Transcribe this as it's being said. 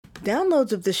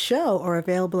Downloads of the show are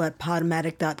available at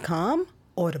Podomatic.com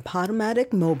or the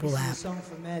Podomatic mobile app. This is a song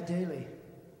from Matt Daly.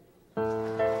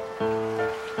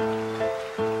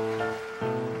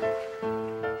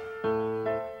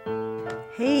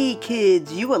 Hey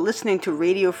kids, you are listening to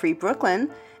Radio Free Brooklyn,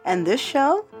 and this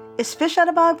show is Fish Out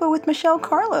of Agua with Michelle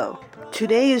Carlo.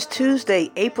 Today is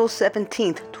Tuesday, April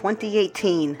 17th,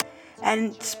 2018,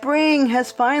 and spring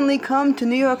has finally come to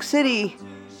New York City.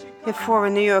 If for a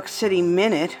New York City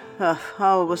minute, it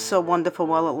was so wonderful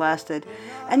while it lasted.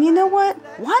 And you know what?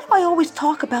 Why do I always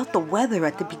talk about the weather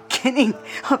at the beginning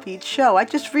of each show? I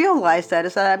just realized that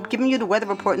as I'm giving you the weather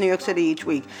report in New York City each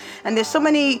week. And there's so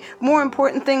many more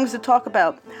important things to talk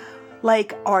about,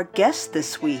 like our guest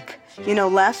this week. You know,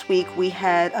 last week we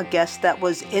had a guest that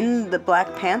was in the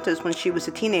Black Panthers when she was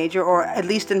a teenager, or at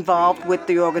least involved with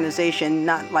the organization,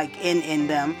 not like in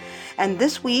them. And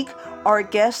this week, our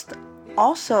guest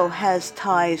also has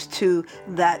ties to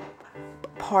that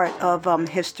part of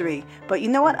history. But you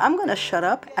know what? I'm going to shut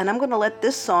up and I'm going to let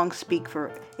this song speak for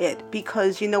it,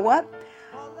 because you know what?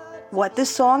 What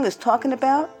this song is talking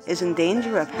about is in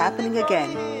danger of happening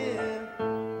again.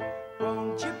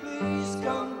 Won't you please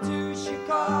come to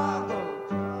Chicago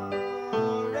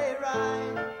for a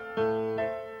ride?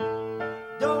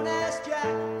 Don't ask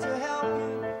Jack to help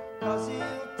you, 'cause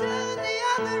he'll turn the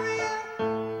other ear.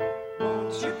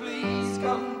 Won't you please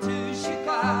come to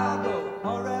Chicago,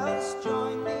 or else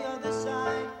join the other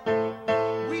side?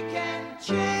 We can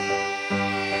change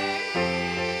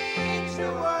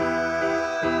the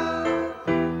world,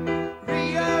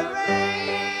 rearrange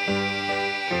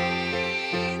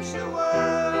the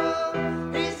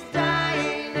world. He's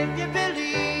dying if you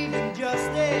believe in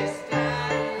justice,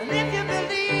 and if you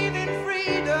believe in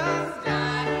freedom.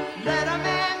 Let a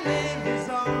man live his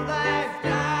own life.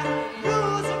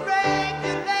 Rules and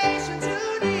regulations,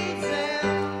 who needs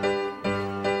them?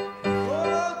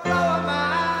 Oh, throw 'em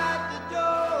out the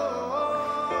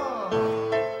door.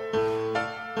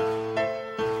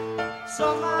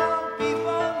 Somehow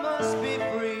people must be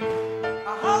free. I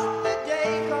hope the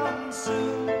day comes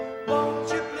soon.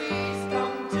 Won't you please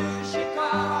come to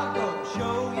Chicago?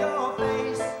 Show your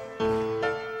face.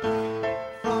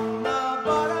 From the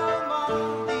bottom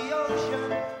of the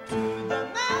ocean to the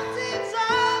mountains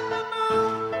of the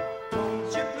moon.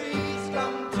 Won't you please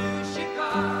come to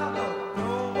Chicago?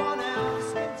 No one else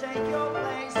can take your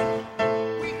place.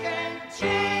 We can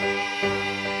change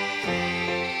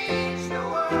the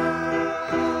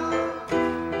world,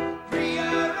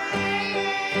 rearrange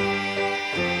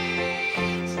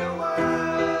the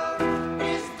world.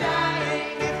 Is dying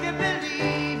if you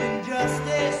believe in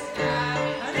justice,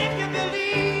 and if you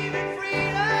believe in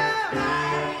freedom.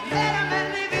 Let a man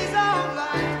live his own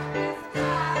life.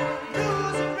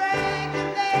 Rules and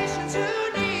regulations, who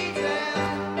needs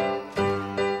them?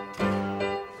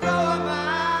 Throw 'em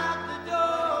out the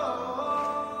door.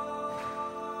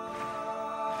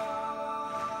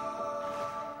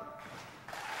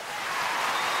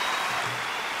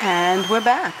 And we're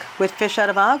back with Fish Out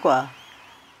of Agua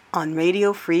on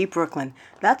Radio Free Brooklyn.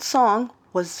 That song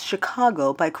was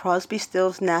Chicago by Crosby,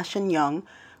 Stills, Nash & Young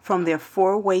from their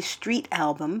Four-Way Street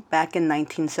album back in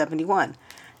 1971.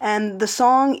 And the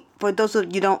song, for those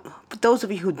of you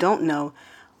who don't know,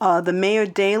 the Mayor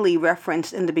Daley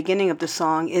referenced in the beginning of the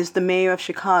song is the mayor of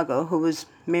Chicago, who was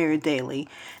Mayor Daley.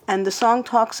 And the song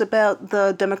talks about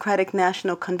the Democratic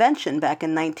National Convention back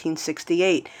in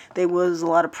 1968. There was a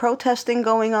lot of protesting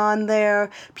going on there.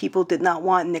 People did not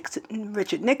want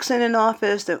Richard Nixon in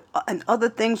office, and other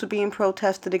things were being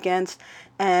protested against.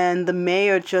 And the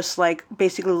mayor just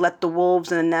basically let the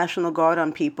wolves and the National Guard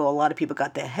on people. A lot of people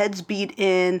got their heads beat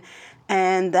in.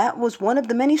 And that was one of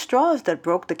the many straws that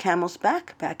broke the camel's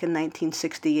back in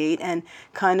 1968, and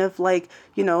kind of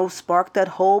sparked that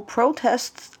whole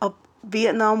protest of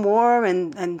Vietnam War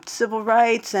and civil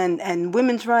rights and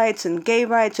women's rights and gay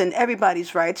rights and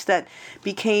everybody's rights that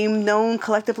became known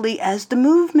collectively as the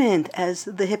movement, as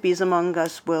the hippies among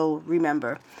us will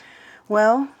remember.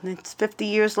 Well, it's 50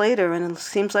 years later, and it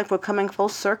seems like we're coming full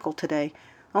circle today.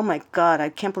 Oh my God, I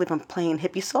can't believe I'm playing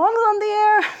hippie songs on the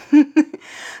air.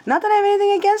 Not that I have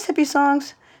anything against hippie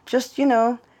songs. Just,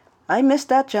 I missed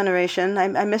that generation.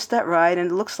 I missed that ride, and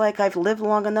it looks like I've lived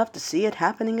long enough to see it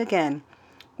happening again.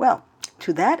 Well,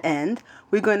 to that end,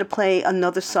 we're going to play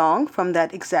another song from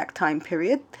that exact time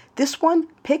period. This one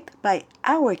picked by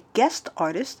our guest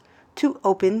artist to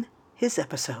open his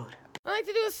episode. I like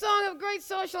to do a song of great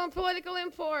social and political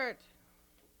import.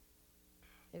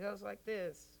 It goes like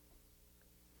this.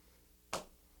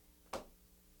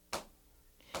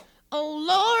 Oh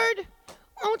Lord,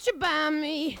 won't you buy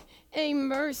me a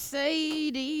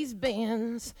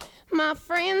Mercedes-Benz? My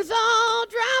friends all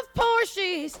drive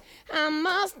Porsches. I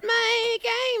must make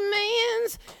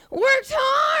amends. Worked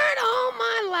hard all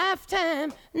my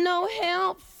lifetime. No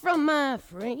help from my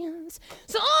friends.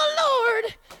 So, oh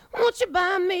Lord, won't you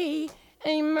buy me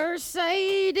a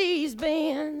Mercedes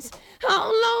Benz?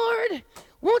 Oh Lord,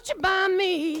 won't you buy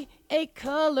me a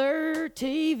color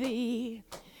TV?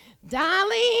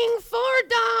 Dialing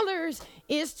 $4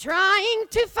 is trying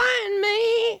to find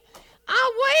me.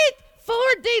 I wait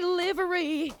for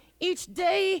delivery each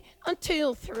day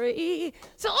until 3.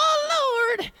 So,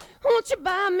 oh Lord, won't you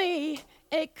buy me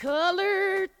a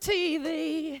color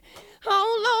TV?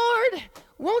 Oh Lord,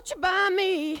 won't you buy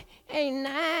me a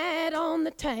night on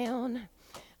the town?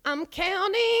 I'm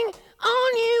counting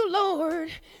on you,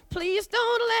 Lord. Please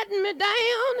don't let me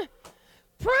down.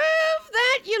 Prove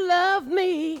that you love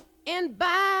me and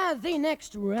buy the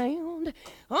next round.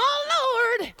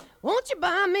 Oh Lord, won't you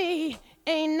buy me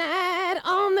a night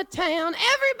on the town?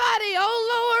 Everybody,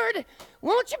 oh Lord,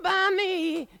 won't you buy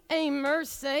me a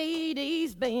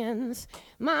Mercedes Benz?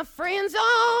 My friends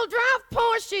all drive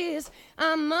Porsches.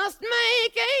 I must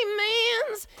make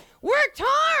amends. Worked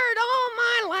hard all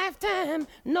my lifetime.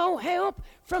 No help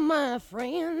from my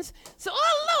friends. So,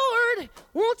 oh Lord,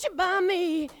 won't you buy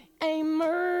me a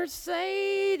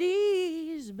Mercedes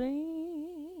Benz?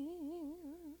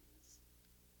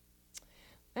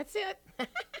 That's it.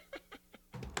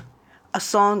 A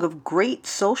song of great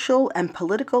social and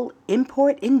political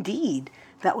import indeed.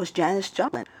 That was Janis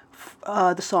Joplin.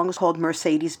 The song is called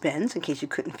Mercedes-Benz, in case you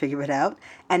couldn't figure it out,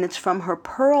 and it's from her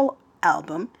Pearl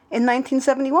album in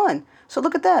 1971. So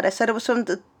look at that. I said it was from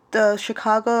the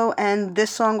Chicago, and this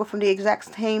song were from the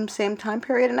exact same time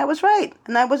period, and I was right.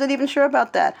 And I wasn't even sure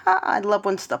about that. I love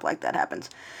when stuff like that happens.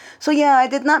 So yeah, I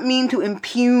did not mean to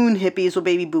impugn hippies or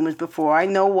baby boomers before. I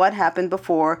know what happened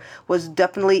before was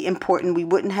definitely important. We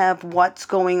wouldn't have what's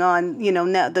going on,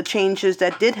 now, the changes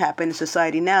that did happen in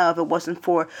society now if it wasn't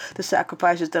for the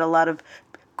sacrifices that a lot of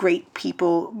great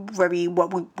people, very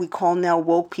what we call now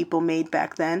woke people, made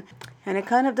back then. And it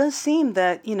kind of does seem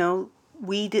that,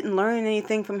 we didn't learn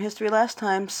anything from history last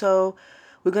time, so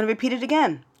we're going to repeat it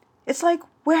again. It's like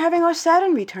we're having our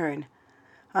Saturn return.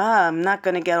 I'm not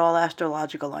going to get all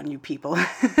astrological on you people.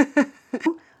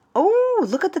 Oh,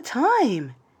 look at the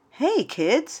time. Hey,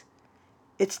 kids.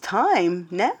 It's time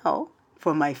now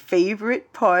for my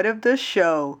favorite part of the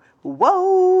show.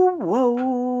 Whoa,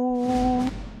 whoa.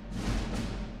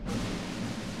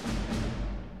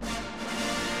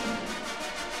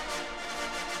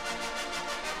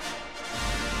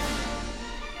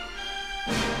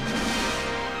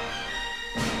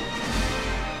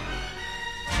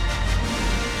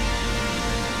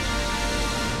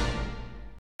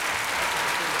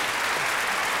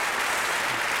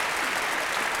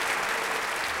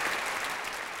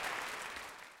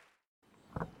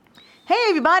 Hey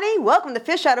everybody, welcome to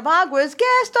Fish Out of Agua's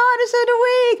Guest Artist of the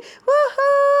Week.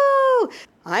 Woohoo!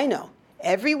 I know,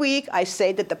 every week I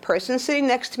say that the person sitting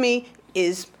next to me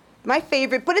is my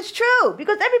favorite, but it's true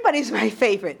because everybody's my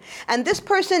favorite. And this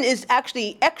person is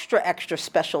actually extra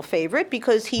special favorite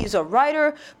because he's a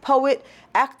writer, poet,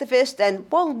 activist, and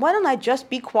well, why don't I just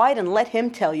be quiet and let him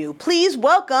tell you. Please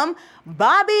welcome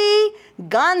Bobby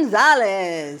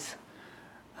Gonzalez.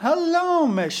 Hello,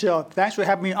 Michelle. Thanks for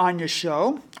having me on your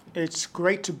show. It's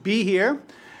great to be here.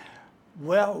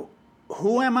 Well,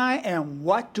 who am I and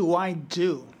what do I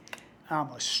do? I'm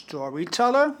a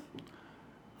storyteller.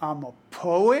 I'm a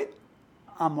poet.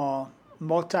 I'm a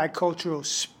multicultural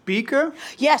speaker.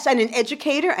 Yes, and an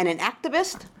educator and an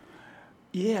activist.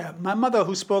 Yeah, my mother,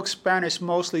 who spoke Spanish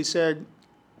mostly,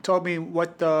 told me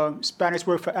what the Spanish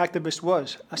word for activist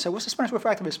was. I said, "What's the Spanish word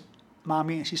for activist,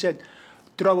 Mommy?" And she said,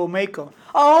 "Troublemaker."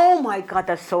 Oh my God,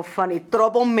 that's so funny.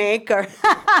 Troublemaker.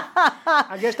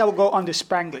 I guess that would go under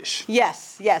Spanglish.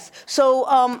 Yes. So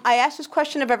I asked this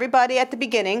question of everybody at the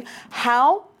beginning.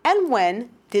 How and when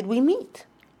did we meet?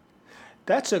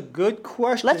 That's a good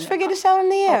question. Let's figure this out in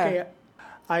the air. Okay,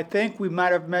 I think we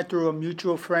might have met through a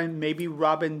mutual friend, maybe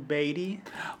Robin Beatty.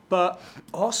 But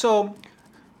also,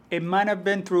 it might have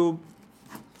been through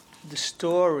the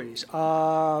stories.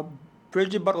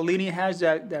 Bridget Bartolini has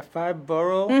that 5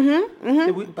 borough.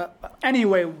 But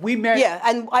anyway, we met. Yeah,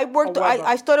 and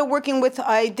I started working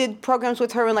I did programs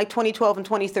with her in like 2012 and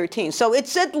 2013. So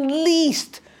it's at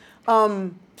least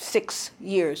 6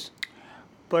 years.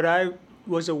 But I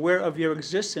was aware of your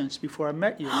existence before I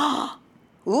met you.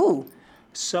 Ooh.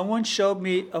 Someone showed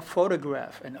me a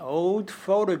photograph, an old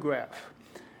photograph.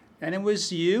 And it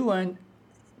was you, and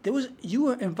you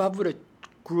were involved with a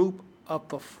group of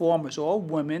performers, all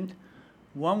women.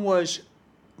 One was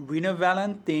Rena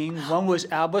Valentine, one was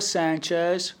Alba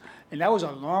Sanchez, And that was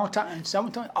a long time. And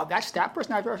someone told me, oh, that's that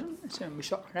person. I said,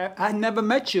 Michelle, I never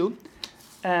met you.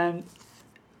 And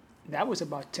that was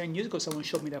about 10 years ago. Someone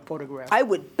showed me that photograph. I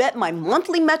would bet my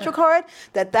monthly MetroCard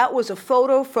that was a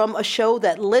photo from a show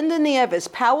that Linda Nieves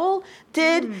Powell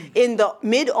did in the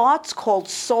mid-aughts called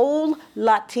Soul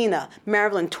Latina.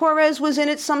 Marilyn Torres was in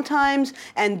it sometimes,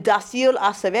 and Daciel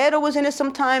Acevedo was in it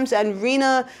sometimes, and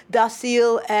Rena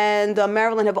Daciel and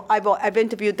Marilyn, I've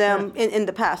interviewed them in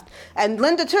the past. And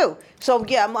Linda too. So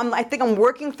yeah, I think I'm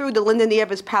working through the Linda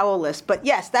Nieves Powell list. But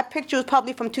yes, that picture was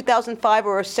probably from 2005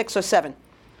 or 6 or 7.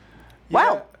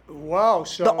 Wow. Yeah. Wow.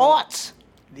 So The aughts.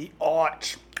 The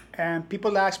aughts. And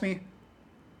people ask me,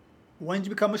 when did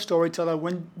you become a storyteller?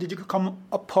 When did you become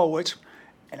a poet?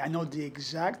 And I know the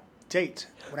exact date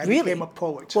when I became a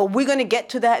poet. Well, we're going to get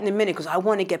to that in a minute because I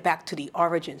want to get back to the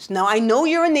origins. Now, I know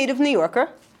you're a native New Yorker,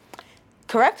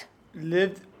 correct?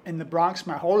 Lived in the Bronx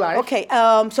my whole life. Okay,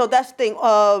 so that's the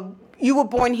thing. You were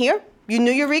born here? You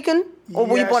New Yorican? Or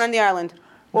were you born Yes. on the island?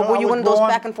 Or No, were I you was one of those born-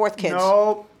 back and forth kids?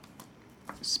 No.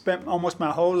 Spent almost my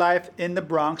whole life in the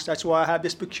Bronx. That's why I have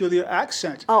this peculiar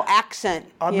accent. Oh, accent.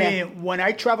 I Yeah. mean, when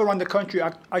I travel around the country,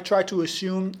 I try to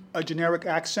assume a generic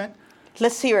accent,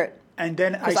 Let's hear it. and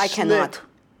then I 'Cause I slip, cannot.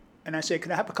 and I say,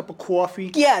 "Can I have a cup of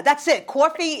coffee?" Yeah, that's it.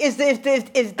 Coffee is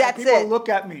And that's people it. look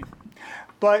at me,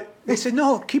 but they say,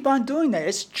 "No, keep on doing that.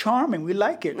 It's charming. We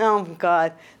like it." Oh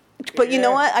God! But you know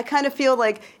Yeah. what? I kind of feel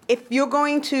like if you're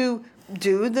going to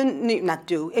do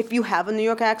if you have a New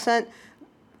York accent,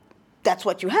 that's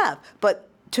what you have. But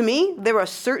to me, there are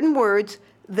certain words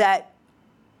that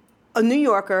a New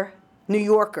Yorker,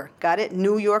 got it?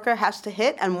 New Yorker has to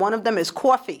hit, and one of them is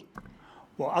coffee.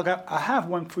 Well, I have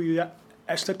one for you that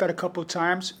I slipped out a couple of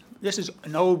times. This is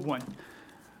an old one.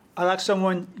 I like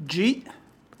someone, Jeet.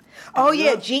 Oh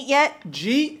yeah, look. Jeet yet?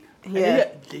 Jeet. And Yeah. yeah,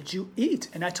 did you eat?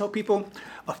 And I told people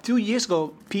a few years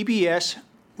ago, PBS,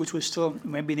 which was still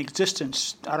maybe in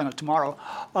existence, I don't know, tomorrow,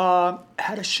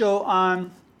 had a show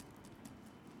on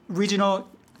regional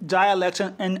dialects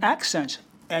and accents.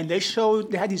 And they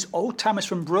had these old timers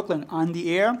from Brooklyn on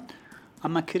the air.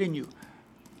 I'm not kidding you.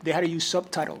 They had to use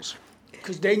subtitles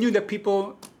because they knew that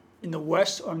people in the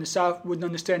West or in the South wouldn't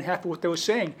understand half of what they were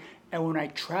saying. And when I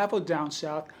travel down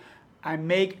South, I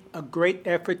make a great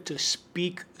effort to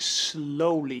speak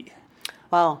slowly.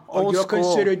 Wow, Or old you're school.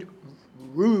 considered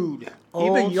rude.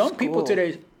 Even Old young people school.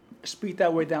 today speak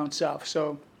that way down South.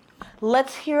 So,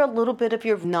 Let's hear a little bit of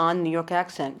your non-New York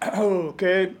accent.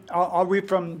 okay, I'll read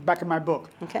from back in my book.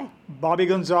 Okay. Bobby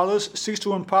Gonzalez seeks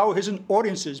to empower his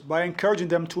audiences by encouraging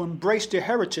them to embrace their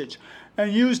heritage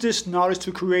and use this knowledge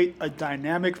to create a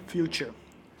dynamic future.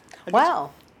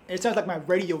 Wow. It sounds like my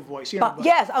radio voice, you know. but-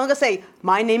 Yes, I'm gonna say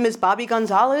my name is Bobby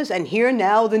Gonzalez, and here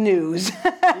now the news.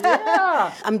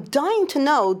 Yeah. I'm dying to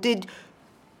know. Did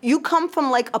you come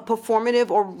from like a performative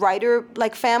or writer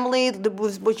like family?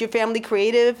 Was your family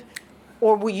creative,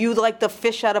 or were you like the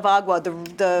fish out of agua,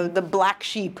 the black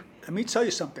sheep? Let me tell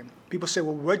you something. People say,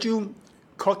 well, where'd you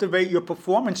cultivate your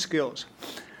performance skills?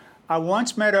 I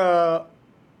once met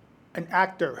an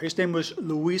actor. His name was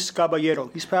Luis Caballero.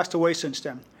 He's passed away since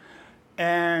then.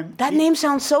 And That name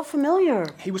sounds so familiar.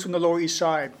 he was from the Lower East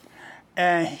Side.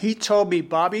 And he told me,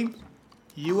 Bobby,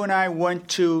 you and I went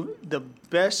to the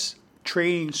best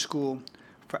training school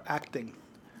for acting.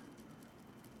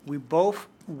 We both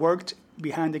worked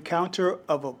behind the counter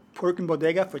of a Puerto Rican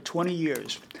bodega for 20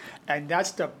 years. And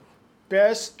that's the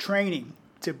best training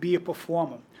to be a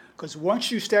performer. Because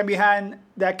once you stand behind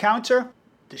that counter,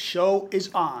 the show is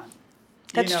on.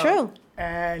 You That's true.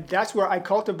 And that's where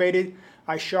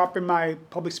I sharpened my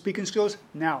public speaking skills.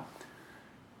 Now,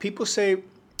 people say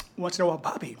once in a while,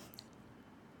 Bobby,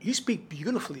 you speak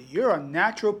beautifully. You're a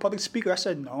natural public speaker. I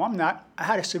said, no, I'm not. I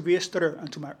had a severe stutter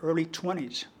until my early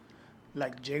 20s.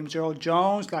 Like James Earl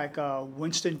Jones, like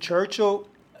Winston Churchill,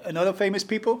 and other famous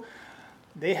people.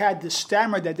 They had the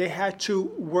stammer that they had to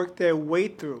work their way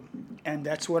through. And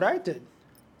that's what I did.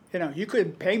 You know, you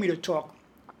couldn't pay me to talk,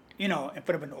 in front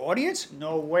of an audience?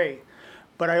 No way.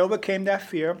 But I overcame that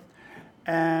fear.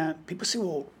 And people say,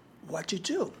 well, what'd you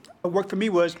do? What worked for me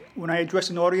was when I addressed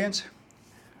an audience,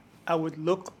 I would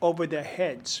look over their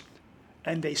heads.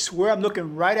 And they swear I'm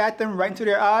looking right at them, right into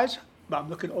their eyes, but I'm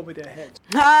looking over their heads.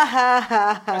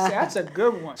 I said, that's a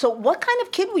good one. So what kind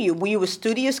of kid were you? Were you a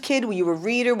studious kid? Were you a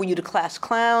reader? Were you the class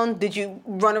clown? Did you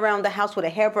run around the house with a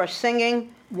hairbrush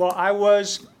singing? Well, I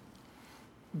was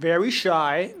very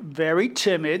shy, very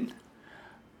timid,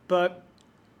 but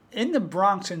in the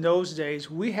Bronx in those days,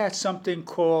 we had something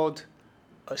called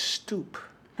a stoop.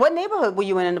 What neighborhood were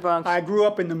you in the Bronx? I grew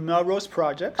up in the Melrose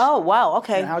Projects. Oh, wow, In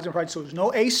okay. the housing project, so there was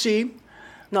no AC.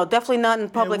 No, definitely not in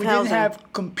public we housing. didn't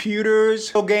have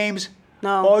computers, no games.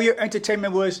 No. All your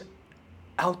entertainment was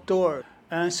outdoor.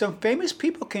 And some famous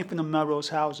people came from the Melrose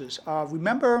houses.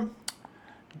 Remember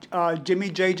Jimmy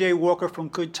J.J. Walker from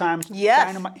Good Times? Yes,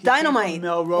 Dynamite. He came Dynamite. from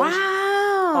Melrose.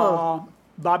 Wow.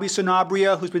 Bobby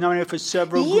Sanabria, who's been nominated for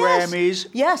several Yes. Grammys.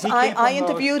 Yes, He came from I Melrose.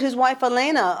 interviewed his wife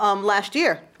Elena last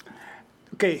year.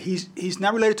 Okay, he's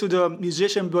not related to the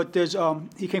musician, but there's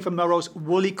he came from Melrose.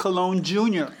 Willie Colon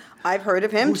Jr., I've heard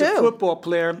of him who's too. a football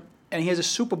player, and he has a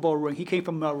Super Bowl ring. He came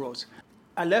from Melrose.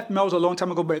 I left Melrose a long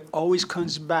time ago, but it always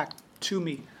comes back to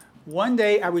me. One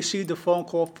day, I received a phone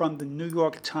call from the New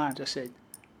York Times. I said,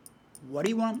 "What do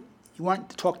you want? You want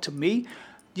to talk to me?"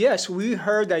 "Yes, we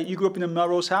heard that you grew up in the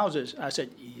Melrose houses." I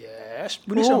said, "Yes."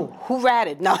 We need Ooh, some who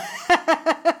ratted? No.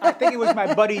 I think it was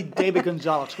my buddy David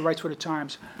Gonzalez who writes for the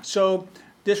Times. So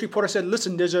this reporter said,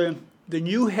 "Listen, the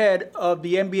new head of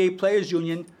the NBA Players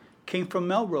Union came from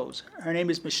Melrose. Her name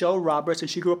is Michelle Roberts, and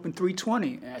she grew up in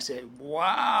 320." And I said,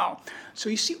 "Wow!" So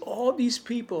you see, all these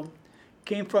people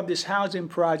came from this housing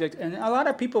project, and a lot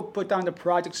of people put down the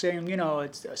project saying,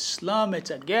 it's a slum,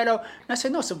 it's a ghetto. And I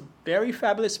said, no, some very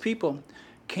fabulous people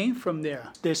came from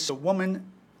there. There's a woman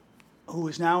who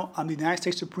is now on the United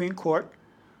States Supreme Court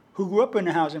who grew up in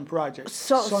the housing project.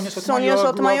 Sonia Sotomayor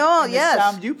Sotomayor, grew up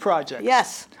yes. in the Soundview project.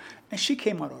 Yes. And she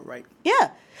came out all right. Yeah.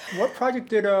 What project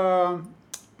did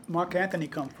Mark Anthony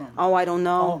come from? Oh, I don't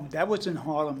know. Oh, that was in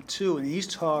Harlem too, in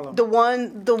East Harlem. The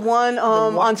one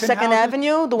on Watson Second houses?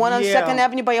 Avenue, the one on Yeah. Second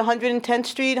Avenue by 110th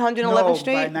Street, 111th No,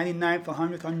 Street. by 99th,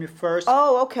 100th, 101st.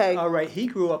 Oh, okay. All right, he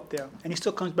grew up there, and he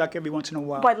still comes back every once in a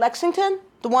while. By Lexington,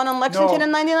 the one on Lexington No,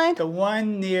 and 99th. The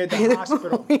one near the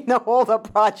hospital. We know all the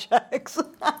projects.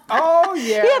 Oh,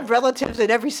 yeah. He had relatives in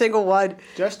every single one.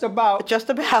 Just about. Just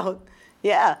about.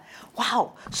 Yeah.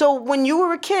 Wow. So when you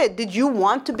were a kid, did you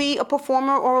want to be a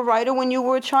performer or a writer when you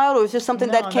were a child, or is this something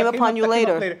that came upon you that came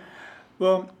later? up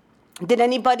Well, Did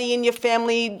anybody in your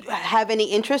family have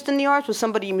any interest in the arts? Was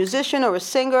somebody a musician or a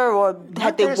singer, or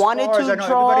had they as wanted far as I to know,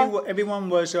 draw? everyone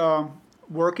was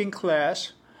working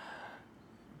class,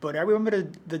 but I remember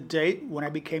the date when I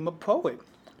became a poet.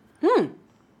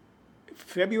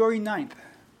 February 9th,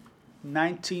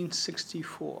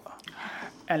 1964.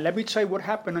 And let me tell you what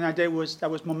happened on that day that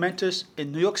was momentous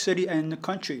in New York City and in the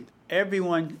country.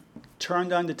 Everyone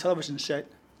turned on the television set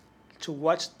to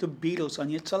watch the Beatles on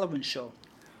your television show.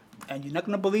 And you're not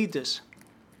going to believe this.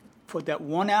 For that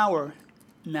 1 hour,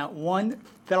 not one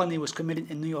felony was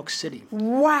committed in New York City.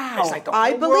 Wow. It's like the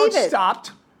I whole believe world it.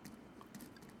 stopped.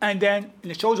 And then when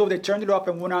the show's over, they turned it off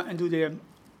and went out and do their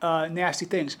nasty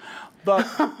things. But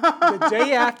the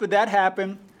day after that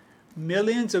happened,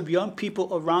 millions of young people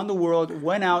around the world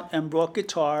went out and brought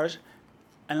guitars,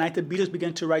 and like the Beatles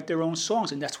began to write their own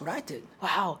songs, and that's what I did.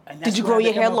 Wow. And that's Did you when I grow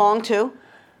your hair became a- long too?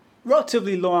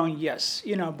 Relatively long, yes,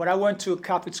 but I went to a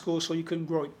Catholic school, so you couldn't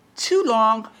grow it too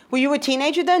long. Were you a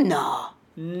teenager then? No.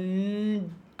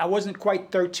 I wasn't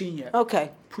quite 13 yet.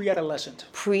 Okay. Pre-adolescent.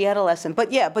 Pre-adolescent.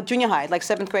 But junior high, like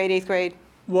 7th grade, 8th grade?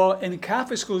 Well, in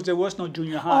Catholic schools, there was no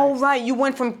junior high. Oh, right. You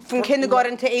went from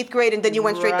kindergarten to 8th grade, and then you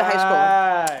went straight to high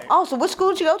school. Right. Oh, so what school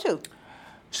did you go to?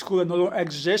 School that no longer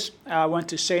exists. I went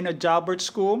to St. Adalbert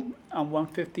School on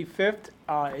 155th.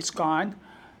 It's gone.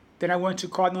 Then I went to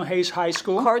Cardinal Hayes High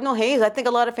School. Cardinal Hayes. I think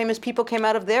a lot of famous people came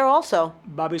out of there also.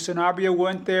 Bobby Sanabria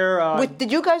went there.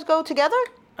 Did you guys go together?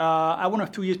 I went a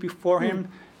few years before him.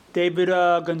 David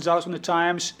Gonzalez from the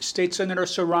Times, State Senator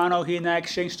Serrano, he and I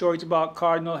exchanged stories about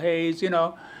Cardinal Hayes,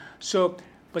 So,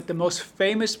 but the most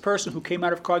famous person who came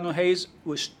out of Cardinal Hayes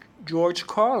was George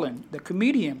Carlin, the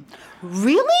comedian.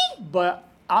 Really? But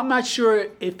I'm not sure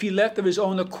if he left of his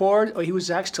own accord or he was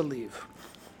asked to leave.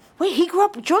 Wait,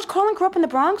 George Carlin grew up in the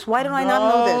Bronx? Why did I not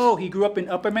know this? No, he grew up in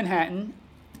Upper Manhattan,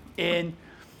 and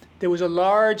there was a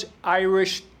large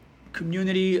Irish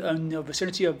community in the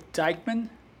vicinity of Dykeman.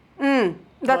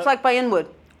 That's like by Inwood.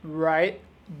 Right,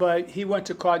 but he went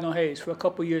to Cardinal Hayes for a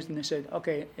couple of years, and they said,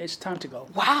 "Okay, it's time to go."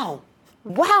 Wow.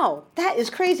 Wow, that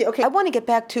is crazy. Okay, I want to get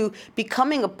back to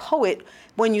becoming a poet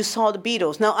when you saw the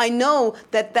Beatles. Now, I know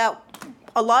that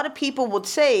a lot of people would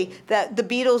say that the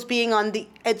Beatles being on the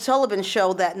Ed Sullivan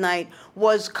Show that night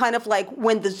was kind of like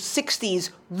when the 60s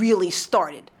really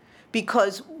started,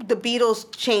 because the Beatles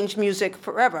changed music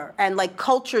forever, and like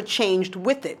culture changed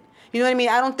with it. You know what I mean?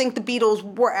 I don't think the Beatles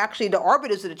were actually the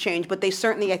arbiters of the change, but they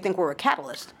certainly, I think, were a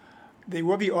catalyst. They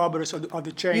were the arbiters of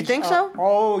the change. You think so?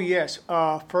 Oh, yes.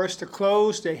 First the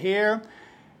clothes, the hair.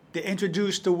 They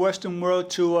introduced the Western world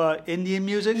to Indian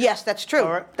music. Yes, that's true.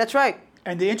 All right. That's right.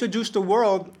 And they introduced the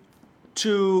world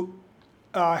to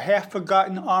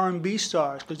half-forgotten R&B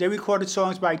stars, because they recorded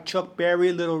songs by Chuck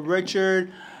Berry, Little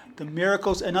Richard, The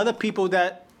Miracles, and other people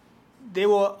that they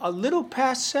were a little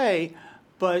passe,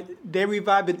 but they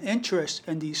revived an interest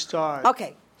in these stars.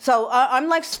 Okay, so I'm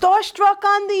like starstruck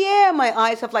on the air. My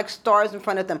eyes have like stars in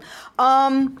front of them.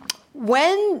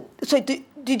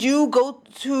 Did you go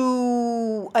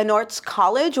to an arts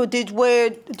college, or did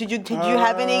you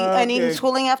have any Okay.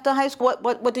 schooling after high school?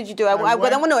 What did you do? I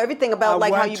want to know everything about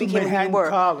like how you became who you Manhattan were.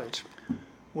 College,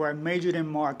 where I majored in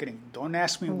marketing. Don't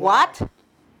ask me why. What?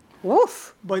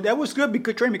 Woof. But that was good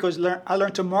because I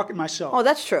learned to market myself. Oh,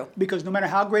 that's true. Because no matter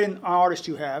how great an artist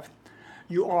you have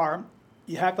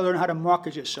to learn how to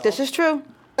market yourself. This is true.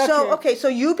 So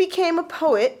you became a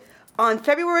poet on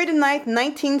February the 9th,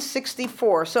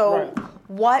 1964. So Right.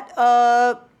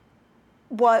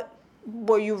 what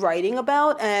were you writing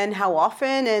about, and how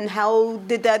often, and how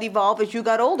did that evolve as you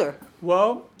got older?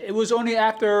 Well, it was only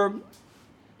after,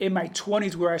 in my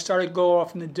 20s, where I started to go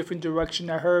off in a different direction.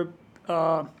 I heard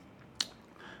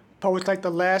poets like the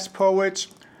Last Poets,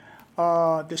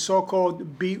 the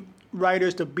so-called beat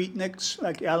writers, the beatniks,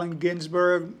 like Allen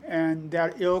Ginsberg and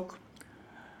that ilk.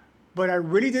 But I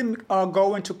really didn't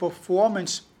go into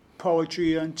performance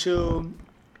poetry until,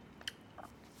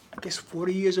 I guess,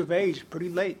 40 years of age, pretty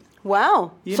late.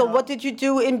 Wow. You So know. what did you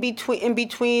do in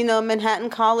between Manhattan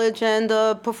College and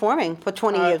performing for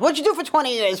 20 years? What did you do for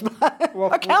 20 years?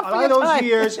 Well, Account a for lot your of those time.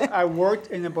 years, I worked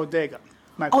in a bodega.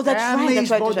 My Oh, that's right, family's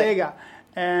that's right, that's right. bodega.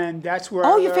 And that's where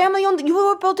Oh, I your learned- family owned. You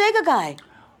were a bodega guy.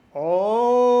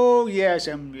 Oh, yes.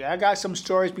 And I got some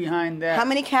stories behind that. How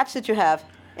many cats did you have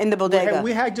in the bodega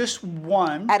We had just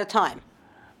one. at a time?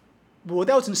 Well,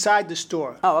 that was inside the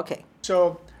store. Oh, okay.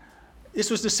 So this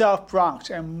was the South Bronx.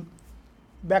 And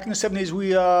back in the 70s,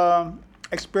 we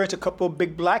experienced a couple of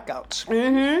big blackouts.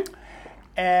 Mm-hmm.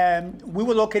 And we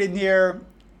were located near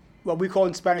what we call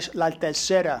in Spanish La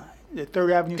Tercera, the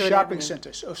Third Avenue Third shopping Avenue.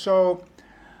 center. So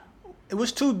it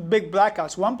was two big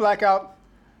blackouts. One blackout,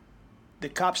 the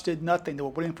cops did nothing. They were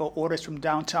waiting for orders from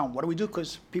downtown. What do we do?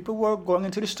 Because people were going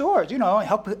into the stores,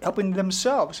 helping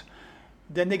themselves.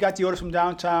 Then they got the orders from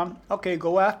downtown. Okay,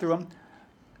 go after them.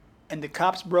 And the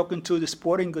cops broke into the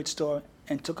sporting goods store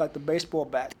and took out the baseball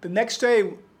bat. The next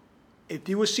day, if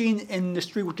you were seen in the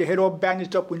street with your head all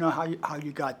bandaged up, we know how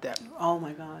you got that. Oh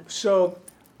my God. So,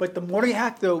 but the morning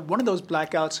after one of those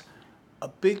blackouts, a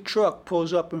big truck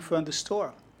pulls up in front of the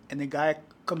store. And the guy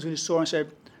comes in the store and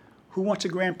said, "Who wants a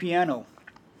grand piano?"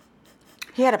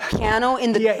 He had a piano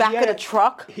in the He had- back he of had the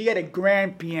truck. He had a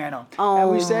grand piano. Oh,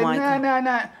 and we said, my God.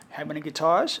 nah. Have any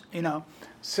guitars?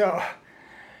 So,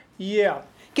 yeah.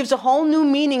 Gives a whole new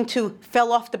meaning to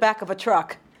fell off the back of a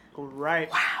truck. Right.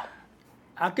 Wow.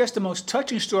 I guess the most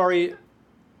touching story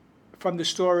from the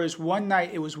store is one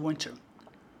night, it was winter.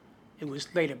 It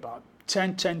was late, about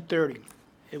 10:30.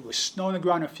 It was snow on the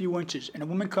ground a few inches. And a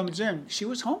woman comes in. She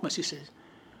was homeless. She says,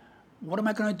 "What am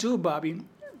I going to do, Bobby?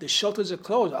 The shelters are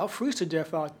closed. I'll freeze to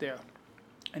death out there."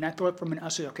 And I thought for a minute, I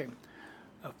said, okay,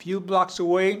 a few blocks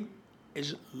away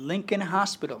is Lincoln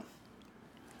Hospital.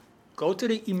 Go to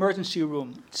the emergency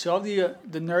room. Tell the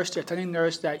nurse, the attending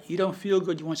nurse, that you don't feel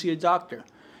good, you want to see a doctor.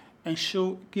 And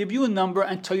she'll give you a number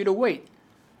and tell you to wait.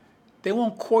 They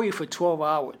won't call you for 12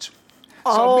 hours.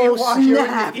 Oh, meanwhile, you're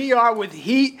snap. in the ER with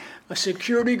heat, a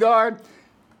security guard,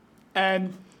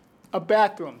 and a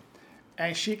bathroom.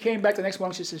 And she came back the next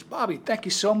morning. She says, "Bobby, thank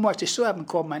you so much. They still haven't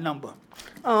called my number."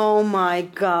 Oh my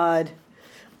God.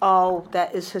 Oh,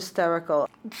 that is hysterical.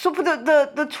 So for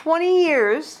the 20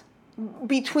 years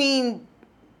between,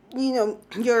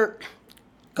 your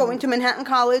going to Manhattan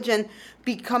College and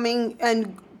becoming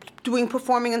and doing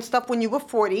performing and stuff when you were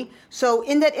 40. So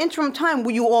in that interim time,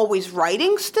 were you always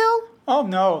writing still? Oh,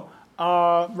 no.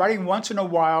 Writing once in a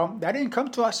while. That didn't come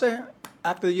to us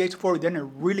after the age of 40. Then it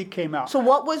really came out. So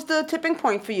what was the tipping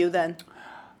point for you then?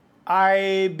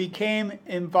 I became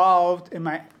involved in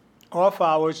my off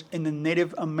hours in the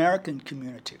Native American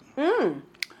community. And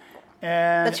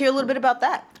Let's hear a little bit about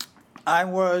that. I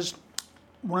was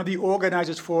one of the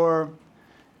organizers for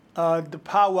the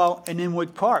powwow in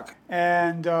Inwood Park.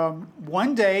 And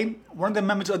one day, one of the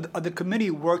members of the committee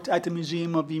worked at the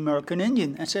Museum of the American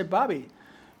Indian and said, "Bobby,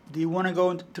 do you want to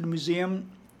go to the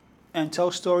museum and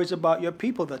tell stories about your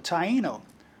people, the Taino?"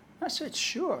 I said,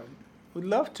 "Sure, we'd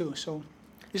love to." So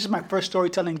this is my first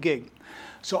storytelling gig.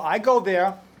 So I go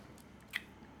there,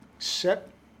 sit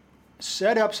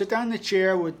down in the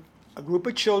chair with a group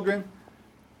of children,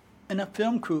 and a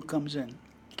film crew comes in.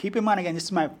 Keep in mind, again, this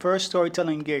is my first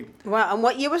storytelling gig. Wow, and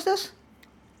what year was this?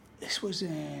 This was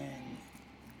in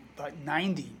about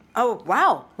 90. Oh,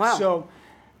 wow. So,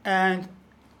 and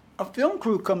a film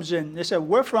crew comes in. They said,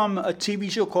 "We're from a TV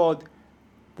show called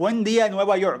Buen Dia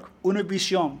Nueva York,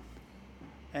 Univision."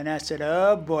 And I said,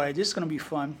 "Oh boy, this is going to be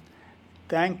fun."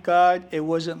 Thank God it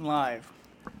wasn't live.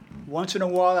 Once in a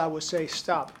while, I would say,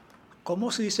 stop. ¿Cómo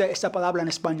se dice esta palabra en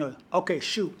español? Okay,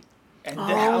 shoot. And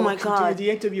then I Oh, would my continue God. the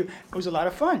interview. It was a lot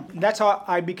of fun. And that's how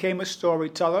I became a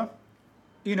storyteller,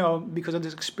 because of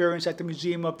this experience at the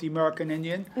Museum of the American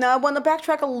Indian. Now, I want to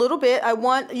backtrack a little bit. I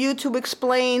want you to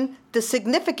explain the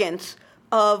significance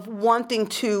of wanting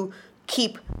to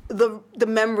keep the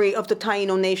memory of the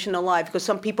Taino Nation alive, because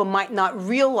some people might not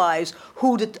realize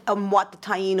what the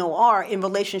Taino are in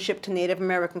relationship to Native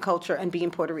American culture and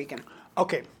being Puerto Rican.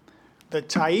 Okay, the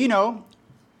Taino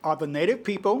are the native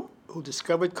people who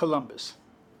discovered Columbus.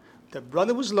 The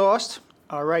brother was lost,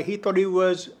 all right? He thought he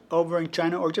was over in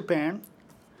China or Japan,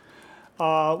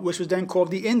 which was then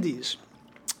called the Indies.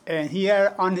 And he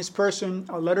had on his person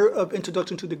a letter of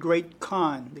introduction to the great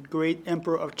Khan, the great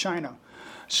emperor of China.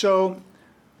 So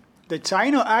the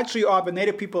Taino actually are the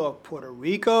native people of Puerto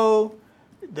Rico,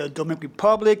 the Dominican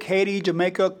Republic, Haiti,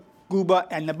 Jamaica, Cuba,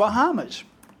 and the Bahamas.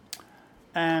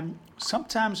 And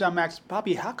sometimes I'm asked,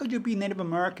 Bobby, how could you be Native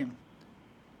American?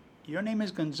 Your name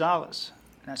is Gonzalez.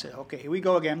 And I said, okay, here we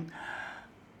go again.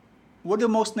 Where do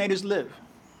most natives live?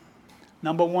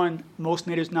 Number one, most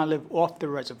natives now live off the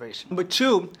reservation. Number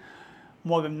two,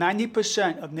 more than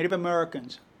 90% of Native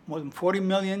Americans, more than 40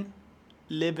 million,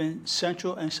 live in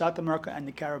Central and South America and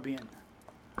the Caribbean.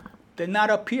 They're not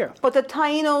up here. But the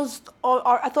Tainos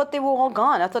I thought they were all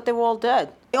gone. I thought they were all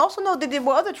dead. I also know that there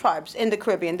were other tribes in the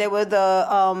Caribbean. There were the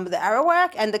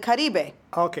Arawak and the Caribe.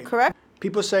 Okay. Correct?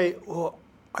 People say, well,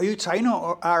 are you Taino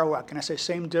or Arawak? And I say,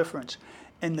 same difference.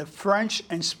 In the French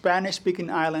and Spanish-speaking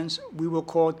islands, we were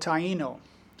called Taino.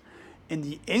 In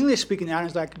the English-speaking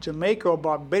islands like Jamaica or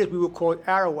Barbados, we were called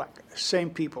Arawak. Same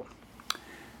people.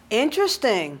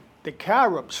 Interesting. The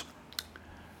Caribs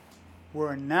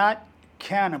were not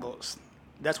cannibals.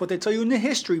 That's what they tell you in the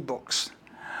history books.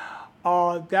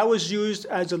 That was used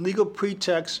as a legal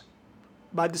pretext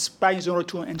by the Spaniards in order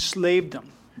to enslave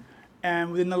them.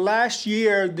 And within the last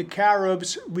year, the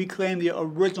Caribs reclaimed their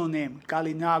original name,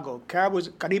 Galinago. Caribe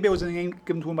was the name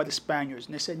given to them by the Spaniards.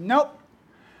 And they said, nope,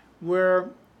 we're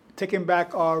taking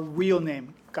back our real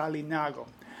name, Galinago.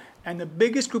 And the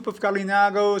biggest group of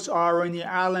Galinagos are in the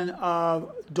island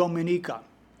of Dominica.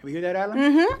 Have you heard that island?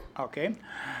 Mm-hmm. Okay.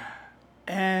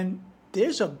 And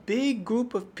there's a big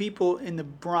group of people in the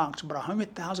Bronx, about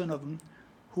 100,000 of them,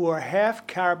 who are half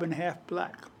Carib and half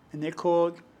black. And they're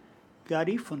called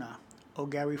Garifuna or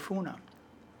Garifuna.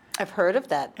 I've heard of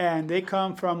that. And they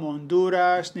come from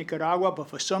Honduras, Nicaragua, but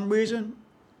for some reason,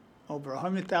 over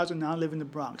 100,000 now live in the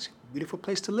Bronx. Beautiful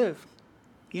place to live,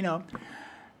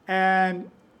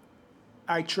 And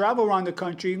I travel around the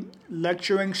country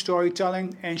lecturing,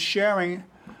 storytelling, and sharing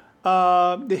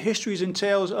the histories and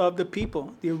tales of the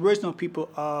people, the original people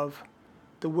of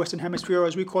the Western Hemisphere,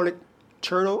 as we call it,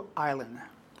 Turtle Island.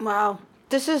 Wow.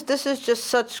 This is just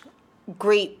such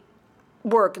great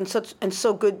work and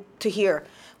so good to hear.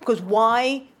 Because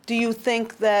why do you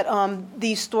think that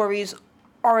these stories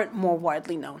aren't more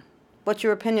widely known? What's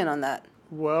your opinion on that?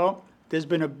 Well, there's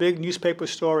been a big newspaper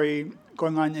story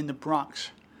going on in the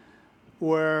Bronx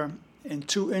where in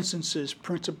 2 instances,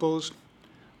 principals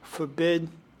forbid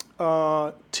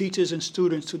teachers and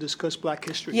students to discuss black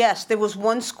history. Yes, there was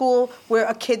one school where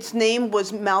a kid's name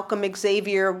was Malcolm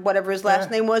Xavier, whatever his last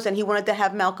name was, and he wanted to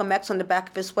have Malcolm X on the back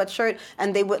of his sweatshirt,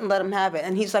 and they wouldn't let him have it.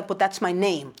 And he's like, "But that's my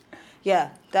name." Yeah,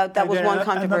 that was one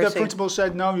controversy. Another principal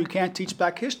said, "No, you can't teach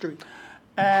black history."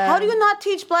 How do you not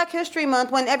teach Black History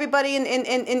Month when everybody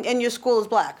in your school is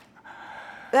black?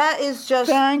 That is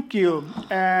just... Thank you.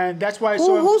 And that's why...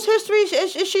 Whose history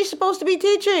is she supposed to be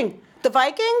teaching? The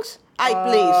Vikings?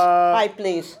 I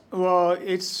please. Well,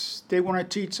 they want to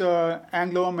teach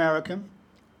Anglo-American,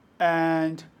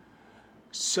 and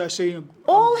so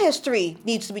all history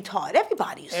needs to be taught.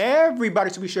 Everybody's.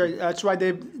 Everybody should be sure. That's why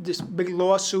they this big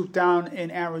lawsuit down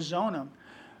in Arizona,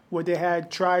 where they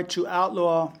had tried to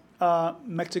outlaw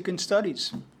Mexican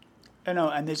studies.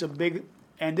 And there's a big,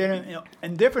 and then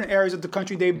in different areas of the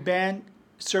country they banned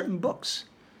certain books,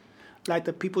 like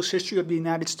the People's History of the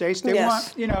United States. They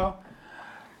want,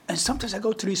 and sometimes I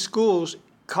go to these schools,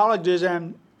 colleges,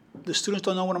 and the students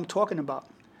don't know what I'm talking about.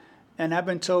 And I've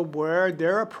been told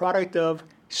they're a product of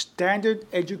standard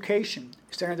education,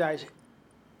 standardized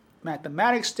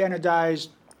mathematics,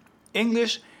 standardized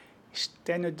English,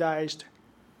 standardized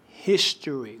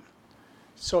history.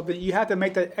 So that you have to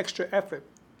make that extra effort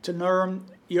to learn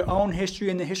your own history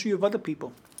and the history of other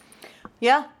people.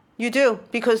 Yeah, you do,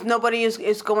 because nobody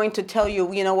is going to tell you,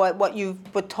 what you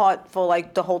were taught for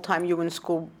like the whole time you were in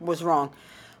school was wrong.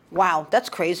 Wow, that's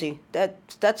crazy.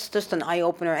 That's just an eye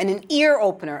opener and an ear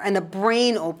opener and a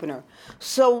brain opener.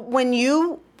 So when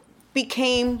you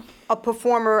became a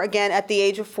performer again at the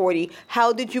age of 40.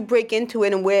 How did you break into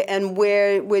it, and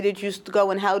where did you go,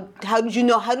 and how did you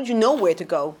know where to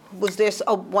go? Was there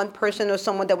one person or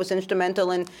someone that was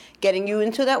instrumental in getting you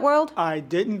into that world? I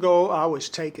didn't go. I was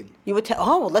taken. You would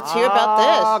oh, well, let's hear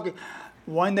about this.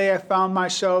 One day I found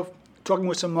myself talking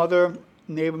with some other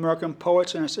Native American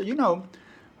poets, and I said,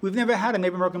 we've never had a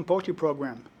Native American poetry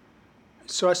program.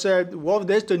 So I said, well,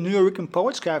 there's the New York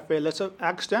Poets Cafe. Let's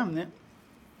ask them.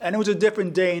 And it was a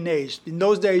different day and age. In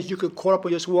those days, you could call up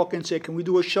and just walk in and say, can we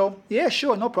do a show? Yeah,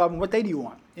 sure, no problem. What day do you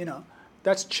want?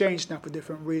 That's changed now for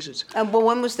different reasons. But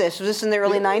when was this? Was this in the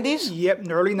early 90s? Yep, in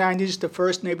the early 90s, the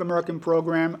first Native American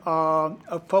program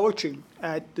of poetry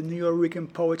at the New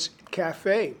York Poets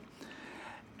Cafe.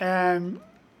 And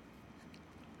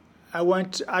I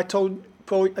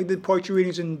did poetry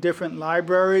readings in different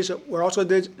libraries. We also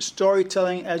did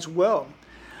storytelling as well.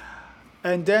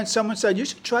 And then someone said, you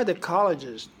should try the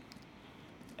colleges.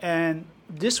 And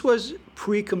this was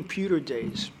pre-computer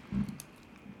days.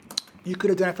 You could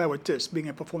identify with this, being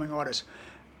a performing artist.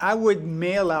 I would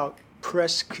mail out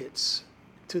press kits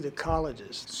to the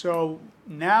colleges. So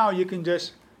now you can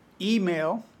just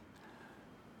email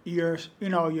your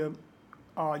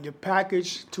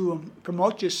package to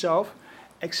promote yourself,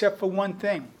 except for one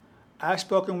thing. I've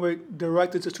spoken with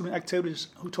directors of student activities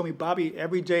who told me, Bobby,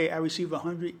 every day I receive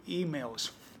 100 emails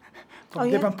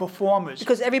from different performers.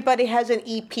 Because everybody has an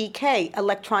EPK,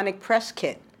 electronic press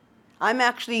kit. I'm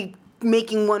actually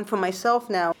making one for myself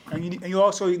now. And you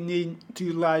also need to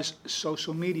utilize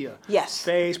social media. Yes.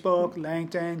 Facebook,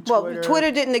 LinkedIn, Twitter. Well, Twitter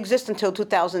didn't exist until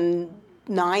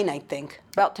 2009, I think.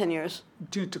 About 10 years.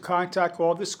 To contact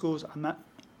all the schools. I'm not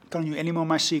telling you any more of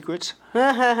my secrets.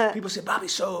 People say, Bobby,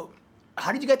 so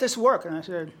how did you get this work? And I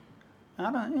said,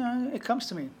 it comes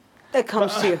to me. It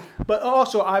comes to you. But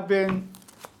also, I've been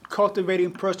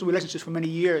cultivating personal relationships for many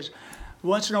years.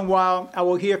 Once in a while, I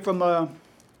will hear from a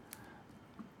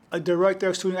director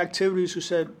of student activities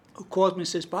who calls me and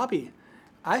says, Bobby,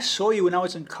 I saw you when I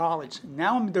was in college.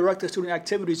 Now I'm the director of student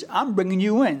activities. I'm bringing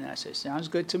you in. I said, sounds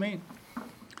good to me.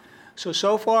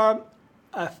 So far,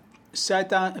 I've sat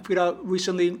down and figured out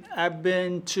recently, I've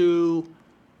been to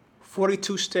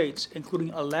 42 states,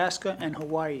 including Alaska and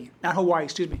Hawaii. Not Hawaii,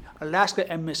 excuse me. Alaska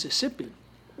and Mississippi.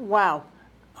 Wow.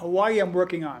 Hawaii I'm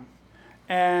working on.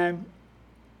 And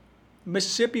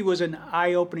Mississippi was an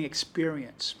eye-opening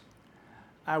experience.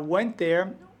 I went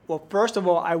there. Well, first of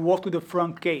all, I walked through the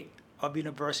front gate of the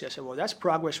university. I said, well, that's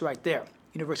progress right there,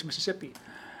 University of Mississippi.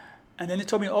 And then they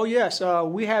told me, oh, yes,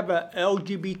 we have an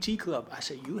LGBT club. I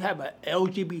said, you have an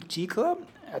LGBT club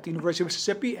at the University of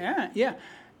Mississippi? Yeah.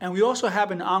 And we also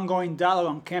have an ongoing dialogue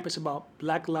on campus about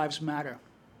Black Lives Matter.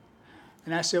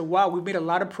 And I said, wow, we've made a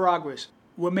lot of progress.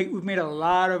 We've made a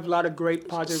lot of great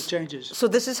positive changes. So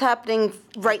this is happening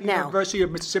right now? University of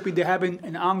Mississippi, they're having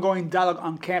an ongoing dialogue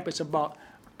on campus about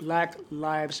Black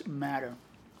Lives Matter.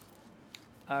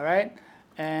 All right?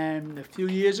 And a few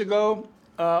years ago,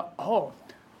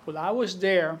 I was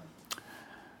there.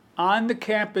 On the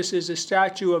campus is a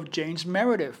statue of James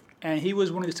Meredith, and he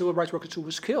was one of the civil rights workers who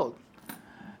was killed.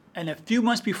 And a few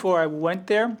months before I went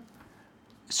there,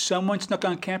 someone snuck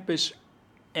on campus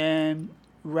and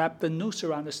wrapped a noose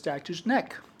around the statue's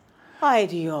neck. Ay,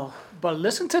 Dios. But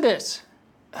listen to this,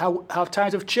 how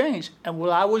times have changed. And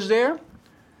while I was there,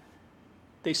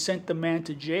 they sent the man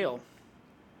to jail.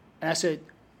 And I said,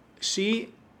 see,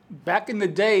 back in the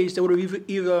days, they would have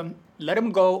either let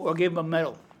him go or gave him a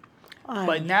medal.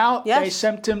 But now they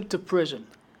sent him to prison.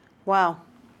 Wow.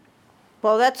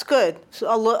 Well, that's good.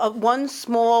 So one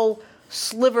small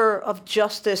sliver of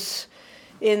justice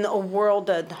in a world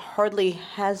that hardly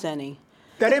has any.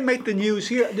 That didn't make the news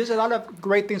here. There's a lot of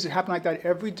great things that happen like that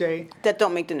every day. That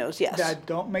don't make the news, yes. That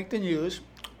don't make the news.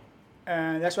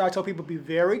 And that's why I tell people, be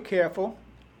very careful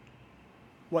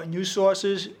what news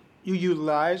sources you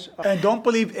utilize. And don't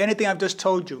believe anything I've just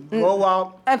told you. Go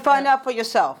out. And find out for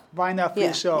yourself. Find out for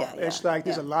yourself. It's like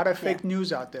there's a lot of fake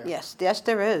news out there. Yes,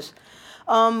 there is.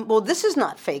 Well, this is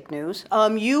not fake news.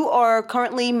 You are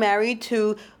currently married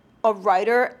to a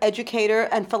writer, educator,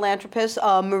 and philanthropist,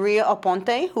 Maria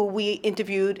Aponte, who we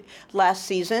interviewed last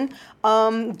season.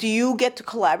 Do you get to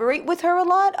collaborate with her a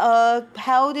lot?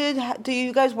 Do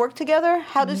you guys work together?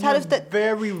 How does that?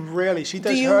 Very rarely. She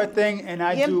does her thing, and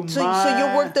I do mine. So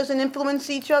your work doesn't influence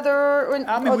each other, or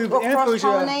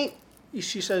cross-pollinate?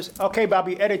 She says, "Okay,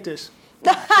 Bobby, edit this."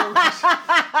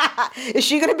 Is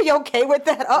she going to be okay with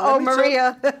that?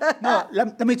 Maria.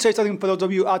 Let me tell you something for those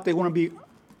of you out there who want to be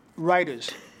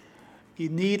writers. You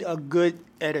need a good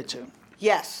editor.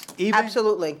 Yes,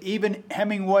 absolutely. Even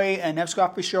Hemingway and F.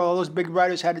 Scott Fitzgerald, all those big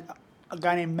writers had a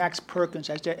guy named Max Perkins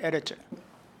as their editor.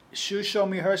 she showed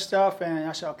me her stuff, and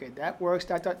I said, okay, that works.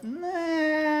 I thought,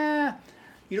 nah,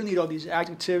 you don't need all these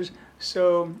adjectives.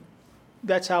 So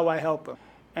that's how I help her.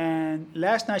 And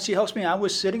last night she helps me. I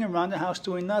was sitting around the house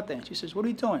doing nothing. She says, what are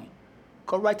you doing?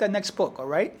 Go write that next book, all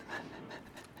right?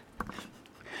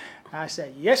 I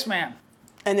said, yes, ma'am.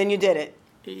 And then you did it.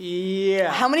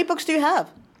 Yeah. How many books do you have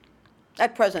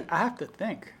at present? I have to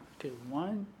think. Okay,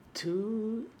 1,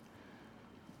 2,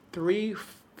 3,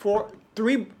 4,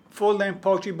 3 full-length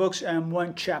poetry books and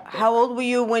 1 chapter. How old were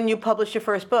you when you published your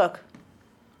first book?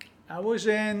 I was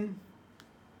in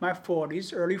my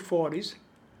 40s, early 40s,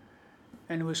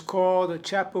 and it was called, a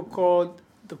chapter called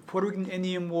The Puerto Rican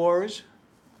Indian Wars,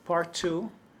 Part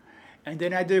 2. And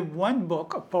then I did 1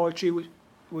 book of poetry,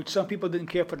 which some people didn't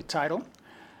care for the title.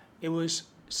 It was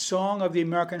Song of the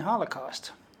American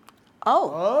Holocaust.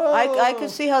 Oh, I could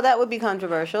see how that would be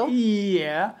controversial.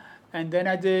 Yeah, and then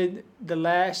I did The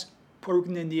Last Puerto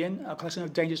Rican Indian, a collection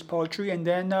of dangerous poetry, and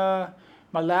then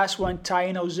my last one,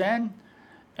 Taino Zen,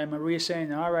 and Maria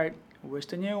saying, all right, where's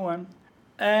the new one?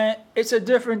 And it's a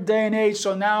different day and age,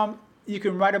 so now you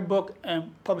can write a book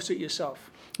and publish it yourself.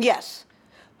 Yes,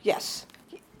 yes.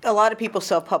 A lot of people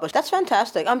self-publish. That's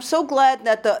fantastic. I'm so glad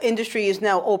that the industry is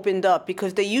now opened up,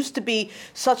 because there used to be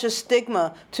such a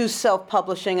stigma to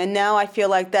self-publishing, and now I feel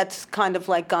like that's kind of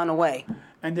like gone away.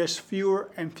 And there's fewer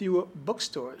and fewer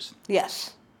bookstores.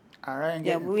 Yes. All right, and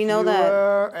Yeah, getting we know that.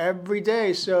 fewer every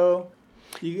day, so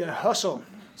you gotta hustle.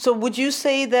 So would you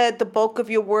say that the bulk of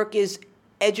your work is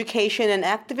education and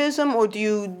activism, or do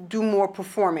you do more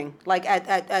performing, like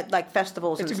at like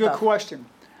festivals and It's stuff? a good question.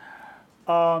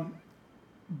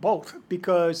 Both,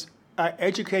 because I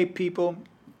educate people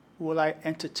while I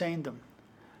entertain them.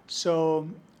 So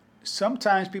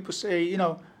sometimes people say, you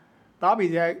know, Bobby,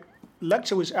 that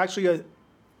lecture was actually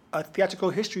a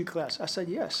theatrical history class. I said,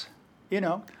 yes. You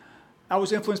know, I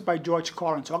was influenced by George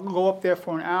Carlin, so I can go up there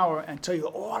for an hour and tell you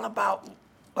all about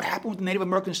what happened with Native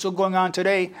Americans still going on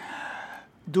today,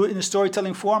 do it in a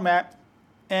storytelling format,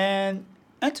 and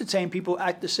entertain people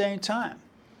at the same time.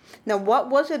 Now, what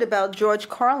was it about George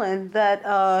Carlin that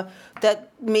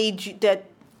that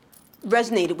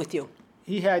resonated with you?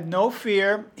 He had no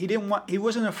fear. He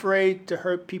wasn't afraid to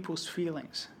hurt people's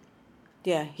feelings.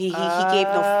 Yeah, he gave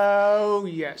no. Oh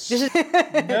yes. This is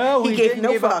No, he gave didn't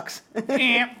no give a- fucks.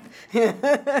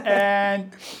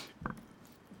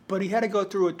 But he had to go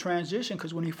through a transition,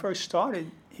 because when he first started,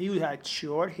 he had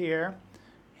short hair.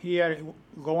 He had to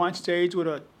go on stage with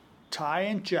a tie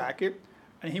and jacket,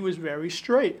 and he was very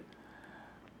straight.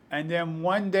 And then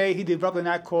one day he developed an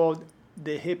act called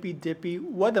the Hippy Dippy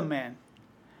Weatherman,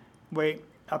 where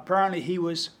apparently he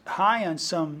was high on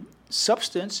some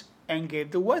substance and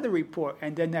gave the weather report,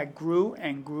 and then that grew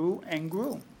and grew and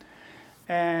grew.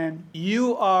 And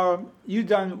you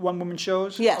done one-woman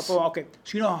shows? Yes. Oh, okay,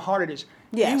 so you know how hard it is.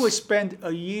 Yes. He would spend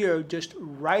a year just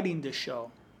writing the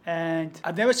show. And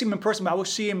I've never seen him in person, but I would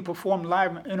see him perform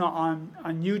live, you know, on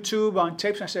YouTube, on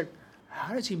tapes, and I said,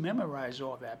 how does he memorize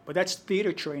all that? But that's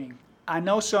theater training. I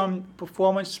know some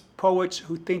performance poets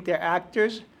who think they're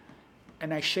actors,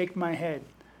 and I shake my head.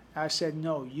 I said,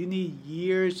 no, you need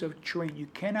years of training. You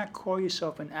cannot call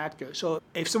yourself an actor. So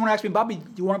if someone asked me, Bobby,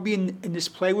 do you want to be in this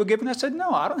play we're giving? I said,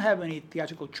 no, I don't have any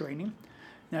theatrical training.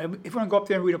 Now, if you want to go up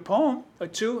there and read a poem or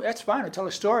two, that's fine. I'll tell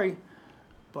a story.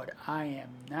 But I am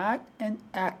not an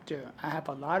actor. I have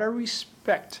a lot of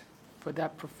respect for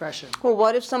that profession. Well,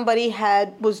 what if somebody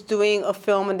was doing a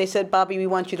film and they said, Bobby, we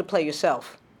want you to play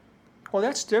yourself? Well,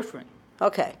 that's different.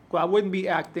 Okay. Well, I wouldn't be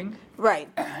acting. Right.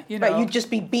 You know, Right. You'd just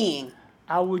be being.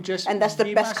 I would just And that's the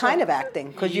be best myself. kind of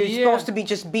acting, because you're Yeah. supposed to be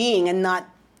just being and not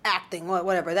acting,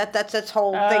 whatever. That's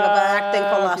whole thing about acting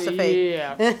philosophy.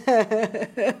 Yeah.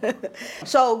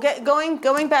 So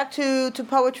going back to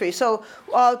poetry. So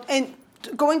and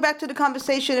going back to the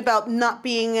conversation about not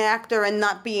being an actor and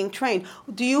not being trained.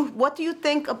 What do you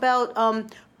think about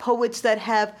poets that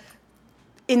have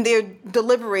in their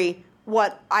delivery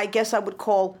what I guess I would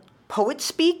call poet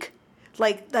speak,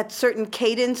 like that certain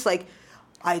cadence, like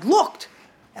I looked,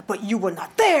 but you were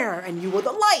not there, and you were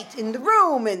the light in the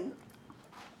room, and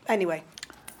anyway.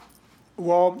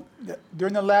 Well,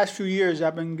 during the last few years,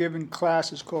 I've been giving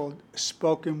classes called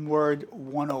Spoken Word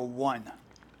 101.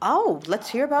 Oh, let's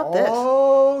hear about this.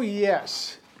 Oh,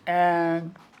 yes.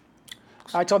 And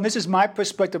I told them, this is my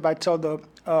perspective. I tell the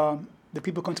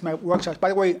people who come to my workshops. By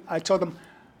the way, I told them,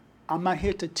 I'm not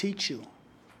here to teach you.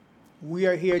 We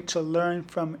are here to learn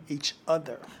from each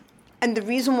other. And the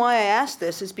reason why I ask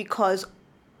this is because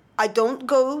I don't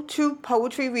go to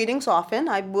poetry readings often,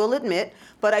 I will admit,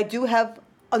 but I do have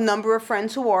a number of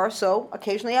friends who are, so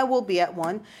occasionally I will be at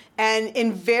one. And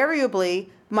invariably,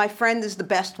 my friend is the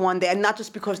best one there, and not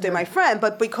just because they're my friend,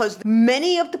 but because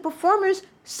many of the performers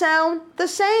sound the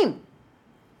same.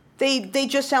 They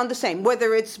just sound the same,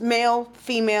 whether it's male,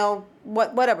 female,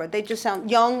 whatever. They just sound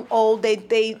young, old.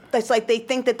 It's like they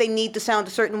think that they need to sound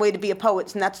a certain way to be a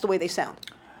poet, and that's the way they sound.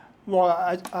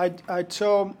 Well, I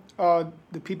tell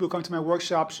the people who come to my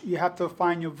workshops, you have to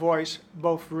find your voice,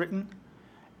 both written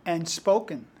and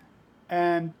spoken.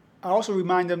 And I also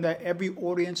remind them that every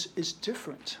audience is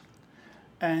different.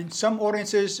 And some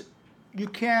audiences, you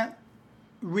can't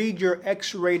read your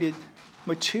X-rated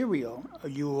material.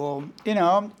 You will,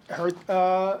 hurt.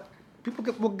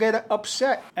 People will get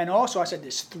upset. And also, I said,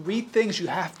 there's 3 things you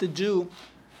have to do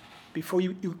before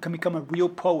you can become a real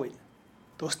poet.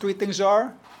 Those 3 things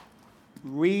are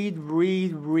read,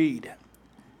 read, read.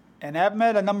 And I've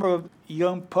met a number of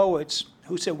young poets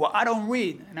who said, well, I don't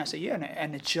read. And I said, yeah,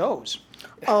 and it shows.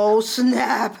 Oh,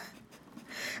 snap.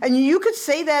 And you could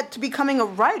say that to becoming a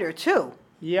writer, too.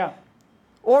 Yeah.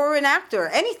 Or an actor,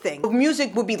 anything.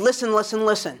 Music would be listen, listen,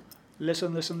 listen.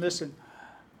 Listen, listen, listen.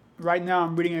 Right now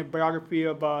I'm reading a biography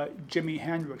of Jimi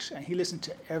Hendrix, and he listened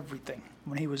to everything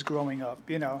when he was growing up,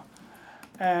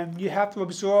 And you have to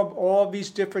absorb all these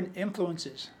different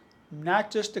influences,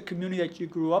 not just the community that you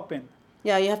grew up in.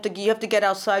 Yeah, you have to get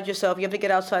outside yourself. You have to get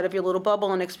outside of your little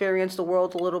bubble and experience the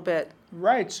world a little bit.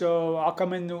 Right. So I'll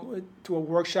come into a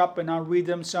workshop and I'll read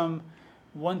them some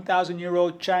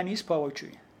 1,000-year-old Chinese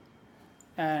poetry,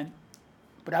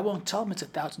 but I won't tell them it's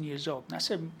 1,000 years old. And I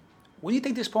said, when do you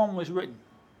think this poem was written?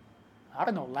 I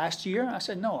don't know, last year? I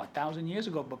said, no, 1,000 years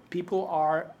ago. But people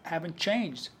haven't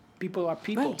changed. People are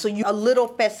people. Right. So a little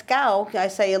pescado, I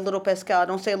say a little pescado, I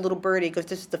don't say a little birdie because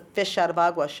this is the Fish Out of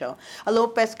Agua show. A little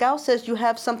pescado says you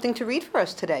have something to read for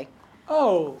us today.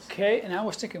 Okay, and I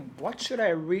was thinking, what should I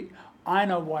read? I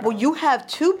know what. Well, you have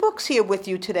 2 books here with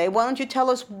you today. Why don't you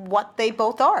tell us what they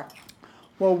both are?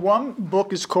 Well, one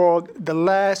book is called The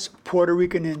Last Puerto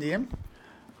Rican Indian,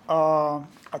 a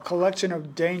collection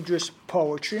of dangerous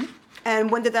poetry.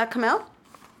 And when did that come out?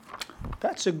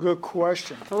 That's a good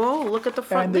question. Oh, look at the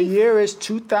front And the leaf. year is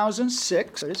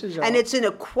 2006. This is And it's in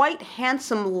a quite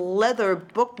handsome leather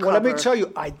book cover. Well, let me tell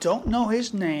you, I don't know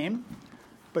his name,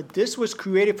 but this was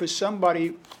created for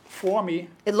somebody for me.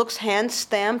 It looks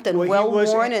hand-stamped and Well,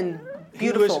 well-worn and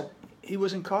beautiful. He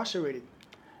was incarcerated,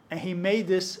 and he made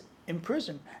this in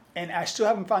prison, and I still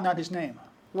haven't found out his name.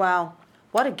 Wow,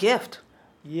 what a gift.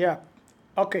 Yeah.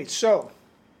 Okay, so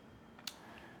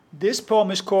this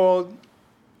poem is called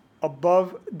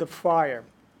Above the Fire,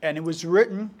 and it was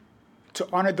written to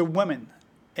honor the women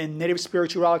in Native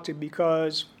spirituality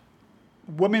because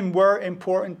women were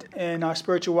important in our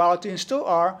spirituality and still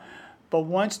are, but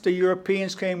once the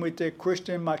Europeans came with their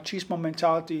Christian machismo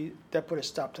mentality, that put a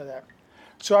stop to that.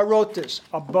 So I wrote this,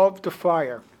 Above the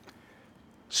Fire.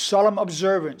 Solemn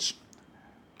observance.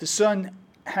 The sun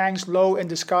hangs low in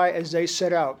the sky as they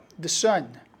set out. The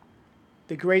sun,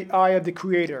 the great eye of the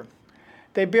Creator.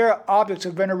 They bear objects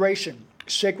of veneration,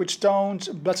 sacred stones,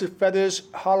 blessed feathers,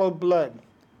 hallowed blood.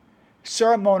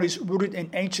 Ceremonies rooted in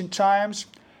ancient times,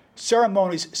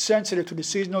 ceremonies sensitive to the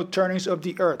seasonal turnings of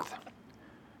the earth.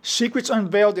 Secrets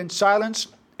unveiled in silence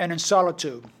and in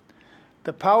solitude.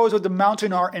 The powers of the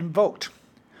mountain are invoked.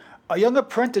 A young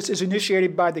apprentice is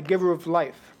initiated by the giver of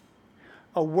life.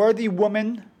 A worthy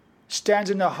woman stands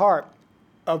in the heart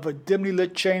of a dimly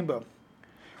lit chamber.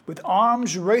 With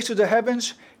arms raised to the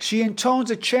heavens, she intones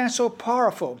a chant so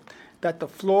powerful that the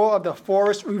floor of the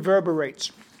forest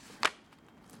reverberates.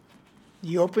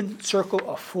 The open circle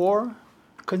of 4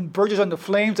 converges on the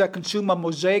flames that consume a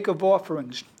mosaic of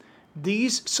offerings.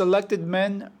 These selected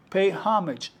men pay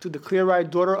homage to the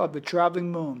clear-eyed daughter of the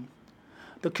traveling moon.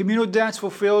 The communal dance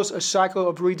fulfills a cycle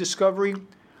of rediscovery.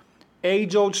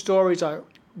 Age-old stories are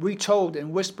retold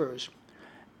in whispers,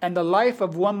 and the life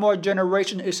of one more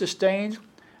generation is sustained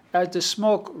as the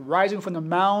smoke rising from the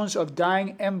mounds of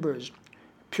dying embers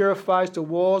purifies the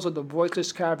walls of the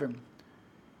voiceless cavern,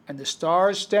 and the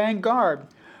stars stand guard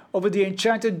over the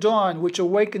enchanted dawn which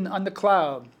awakened on the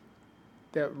cloud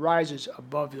that rises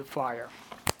above the fire.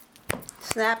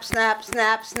 Snap, snap,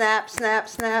 snap, snap, snap,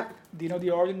 snap. Do you know the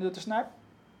origin of the snap?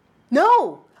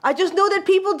 No, I just know that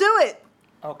people do it.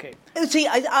 Okay. See,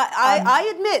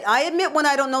 I admit when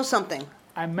I don't know something.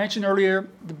 I mentioned earlier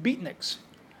the beatniks.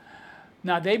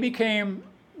 Now they began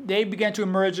to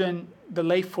emerge in the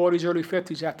late 40s, early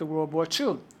 50s after World War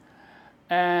II.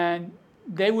 And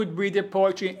they would read their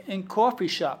poetry in coffee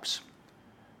shops,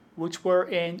 which were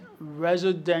in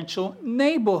residential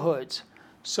neighborhoods.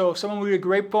 So if someone would read a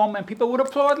great poem and people would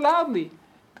applaud loudly,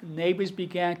 the neighbors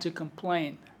began to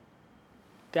complain.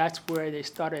 That's where they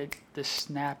started the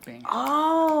snapping.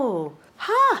 Oh,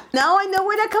 now I know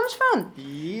where that comes from.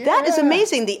 Yeah. That is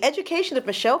amazing. The Education of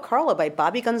Michelle Carla by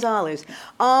Bobby Gonzalez.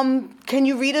 Can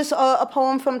you read us a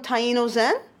poem from Taino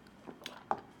Zen?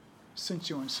 Since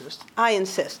you insist. I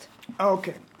insist.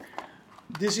 Okay.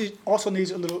 Also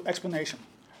needs a little explanation.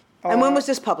 And when was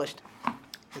this published?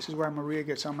 This is where Maria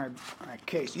gets on my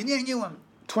case. You need a new one.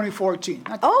 2014.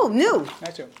 Oh, new.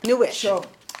 That's it. Newish. So,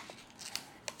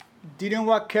 do you know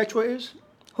what Quechua is?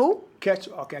 Who?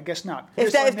 Quechua. Okay, I guess not. Is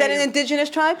It's that a is that an native- indigenous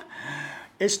tribe?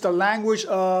 It's the language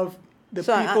of the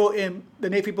So, the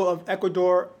native people of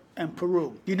Ecuador and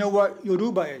Peru. You know what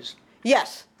Yoruba is?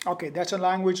 Yes. Okay, that's a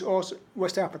language also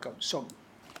West Africa. So,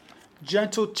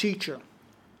 gentle teacher.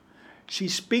 She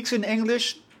speaks in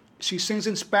English. She sings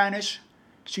in Spanish.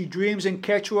 She dreams in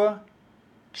Quechua.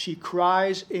 She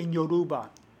cries in Yoruba.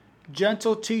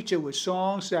 Gentle teacher with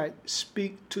songs that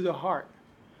speak to the heart.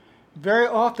 Very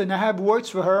often I have words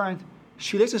for her and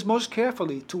she listens most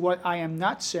carefully to what I am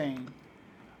not saying.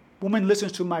 Woman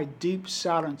listens to my deep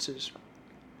silences.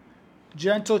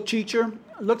 Gentle teacher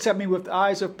looks at me with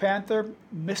eyes of panther,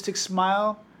 mystic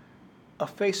smile, a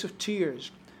face of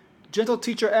tears. Gentle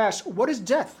teacher asks, what is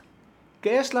death?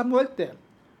 ¿Qué es la muerte?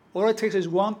 All it takes is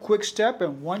one quick step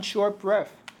and one short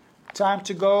breath. Time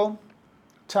to go,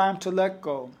 time to let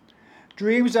go.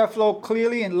 Dreams that flow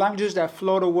clearly and languages that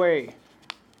float away,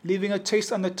 leaving a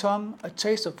taste on the tongue, a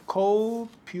taste of cold,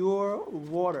 pure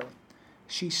water.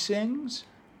 She sings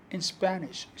in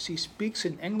Spanish. She speaks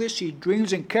in English. She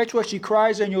dreams in Quechua. She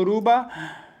cries in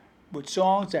Yoruba with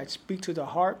songs that speak to the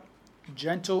heart.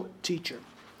 Gentle teacher.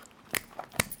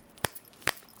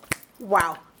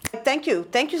 Wow. Thank you.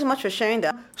 Thank you so much for sharing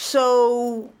that.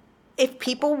 So, if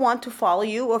people want to follow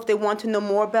you, or if they want to know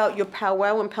more about your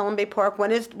powwow in Pelham Bay Park,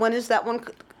 when is that one?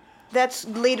 That's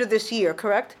later this year,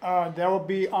 correct? That will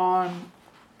be on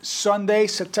Sunday,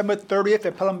 September 30th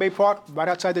at Pelham Bay Park, right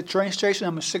outside the train station,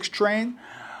 number 6 train.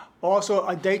 Also,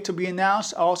 a date to be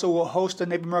announced. I also will host the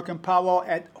Native American powwow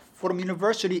at Fordham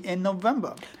University in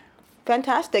November.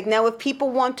 Fantastic. Now, if people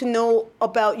want to know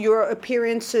about your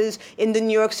appearances in the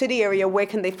New York City area, where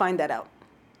can they find that out?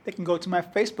 They can go to my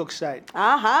Facebook site.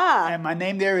 Aha. And my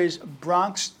name there is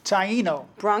Bronx Taino.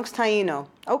 Bronx Taino.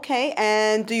 Okay.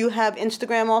 And do you have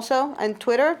Instagram also and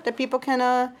Twitter that people can?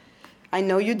 I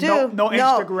know you do. No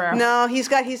Instagram. No, he's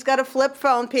got a flip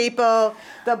phone. People,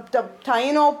 the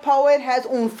Taino poet has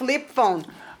un flip phone.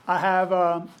 I have.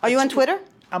 Are you on Twitter?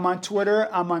 I'm on Twitter.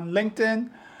 I'm on LinkedIn,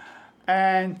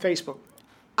 and Facebook.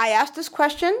 I asked this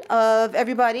question of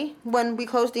everybody when we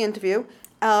closed the interview.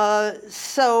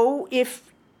 So if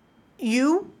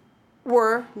you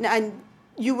were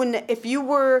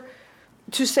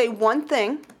to say one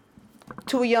thing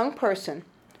to a young person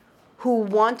who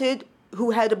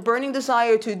had a burning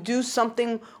desire to do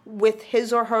something with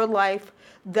his or her life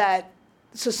that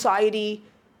society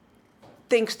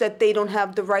thinks that they don't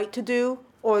have the right to do,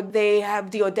 or they have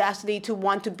the audacity to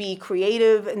want to be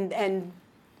creative and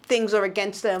things are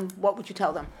against them, what would you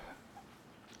tell them?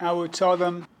 I would tell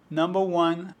them, number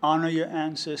one, honor your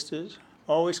ancestors.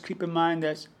 Always keep in mind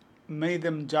that many of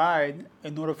them died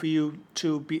in order for you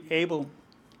to be able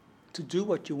to do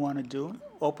what you want to do,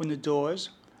 open the doors.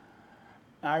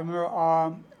 I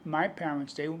remember my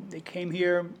parents, they came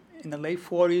here in the late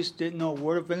 40s, didn't know a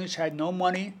word of English, had no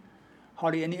money,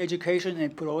 hardly any education,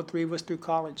 and put all 3 of us through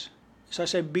college. So I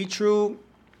said, be true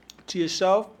to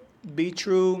yourself, be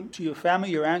true to your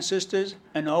family, your ancestors,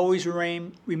 and always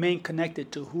remain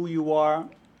connected to who you are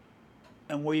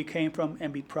and where you came from,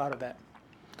 and be proud of that.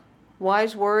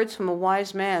 Wise words from a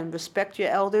wise man. Respect your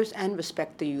elders and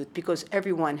respect the youth, because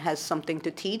everyone has something to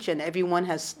teach and everyone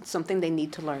has something they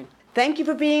need to learn. Thank you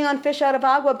for being on Fish Out of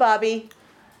Agua, Bobby.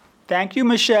 Thank you,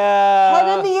 Michelle.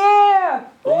 Hug in the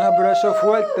air. Un abrazo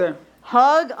fuerte.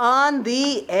 Hug on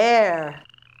the air.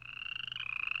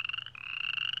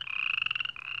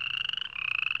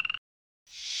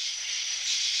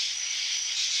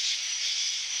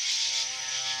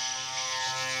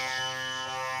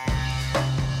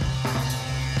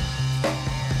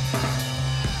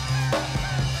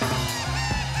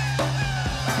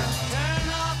 Turn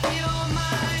off your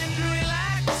mind,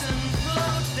 relax and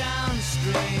float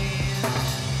downstream.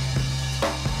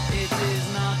 It is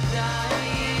not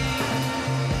dying.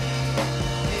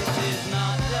 It is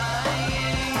not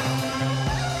dying.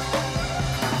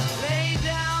 Lay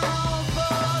down all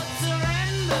thoughts,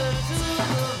 surrender to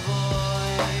the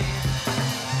void.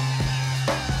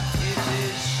 It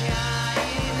is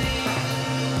shining.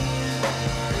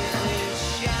 It is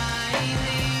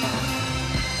shining.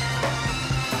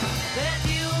 That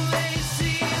you may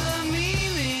see the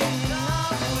meaning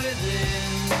of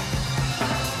within.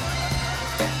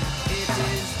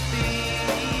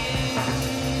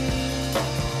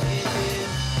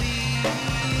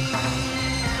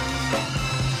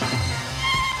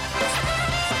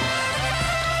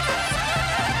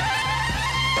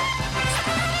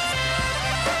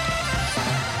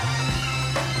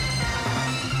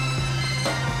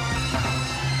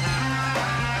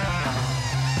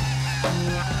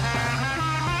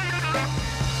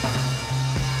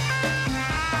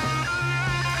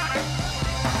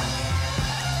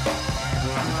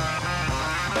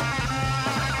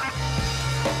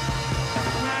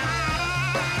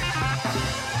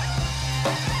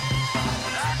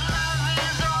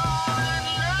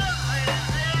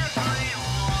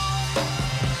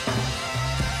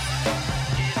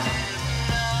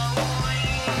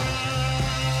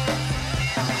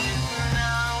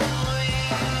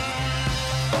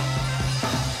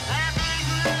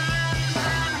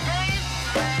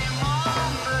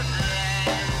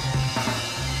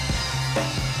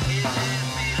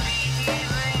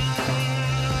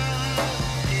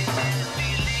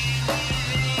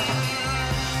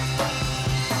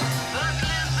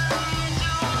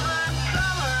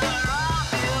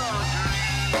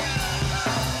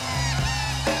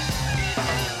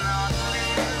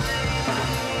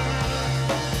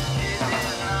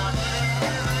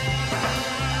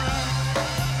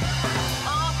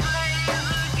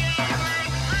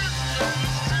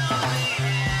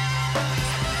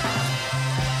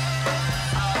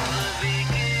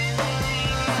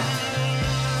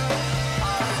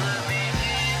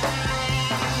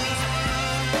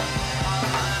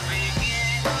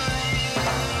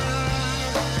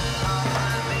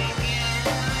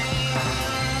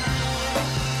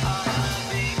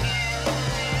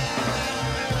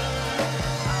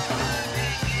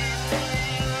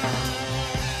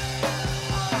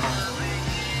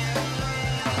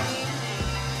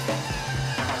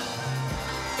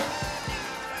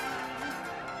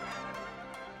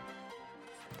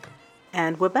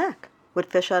 And we're back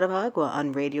with Fish Out of Agua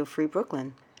on Radio Free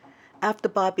Brooklyn. After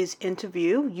Bobby's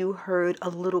interview, you heard a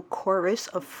little chorus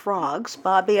of frogs.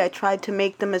 Bobby, I tried to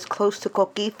make them as close to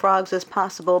Coqui frogs as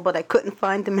possible, but I couldn't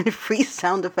find them in free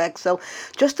sound effects, so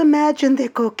just imagine they're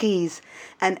Coquis.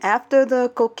 And after the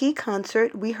Coqui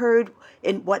concert, we heard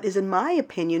in what is, in my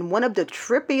opinion, one of the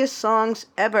trippiest songs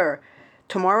ever,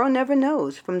 Tomorrow Never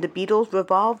Knows, from the Beatles'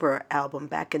 Revolver album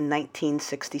back in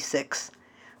 1966.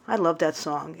 I love that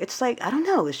song. It's like, I don't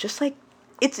know, it's just like,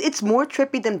 it's more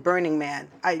trippy than Burning Man,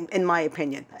 in my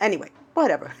opinion. Anyway,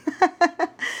 whatever.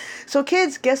 So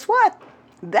kids, guess what?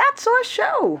 That's our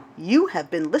show. You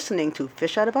have been listening to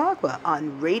Fish Out of Agua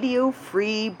on Radio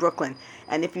Free Brooklyn.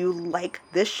 And if you like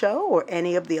this show or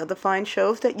any of the other fine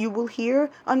shows that you will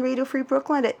hear on Radio Free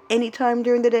Brooklyn at any time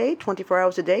during the day, 24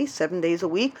 hours a day, 7 days a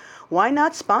week, why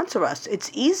not sponsor us?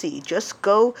 It's easy. Just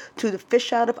go to the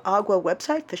Fish Out of Agua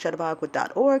website,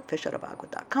 fishoutofagua.org,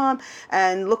 fishoutofagua.com,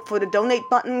 and look for the donate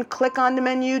button, click on the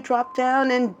menu, drop down,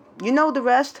 and you know the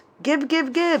rest. Give,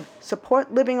 give, give.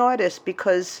 Support living artists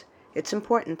because it's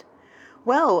important.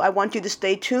 Well, I want you to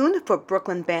stay tuned for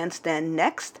Brooklyn Bandstand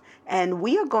next, and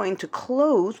we are going to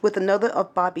close with another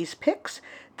of Bobby's picks.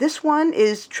 This one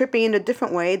is trippy in a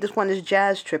different way. This one is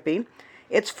jazz trippy.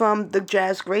 It's from the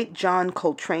jazz great John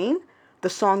Coltrane. The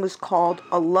song is called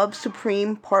A Love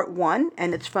Supreme Part 1,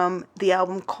 and it's from the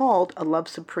album called A Love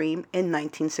Supreme in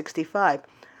 1965.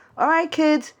 All right,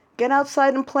 kids, get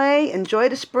outside and play. Enjoy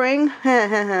the spring,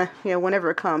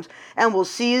 whenever it comes, and we'll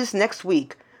see you next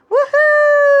week. Woohoo!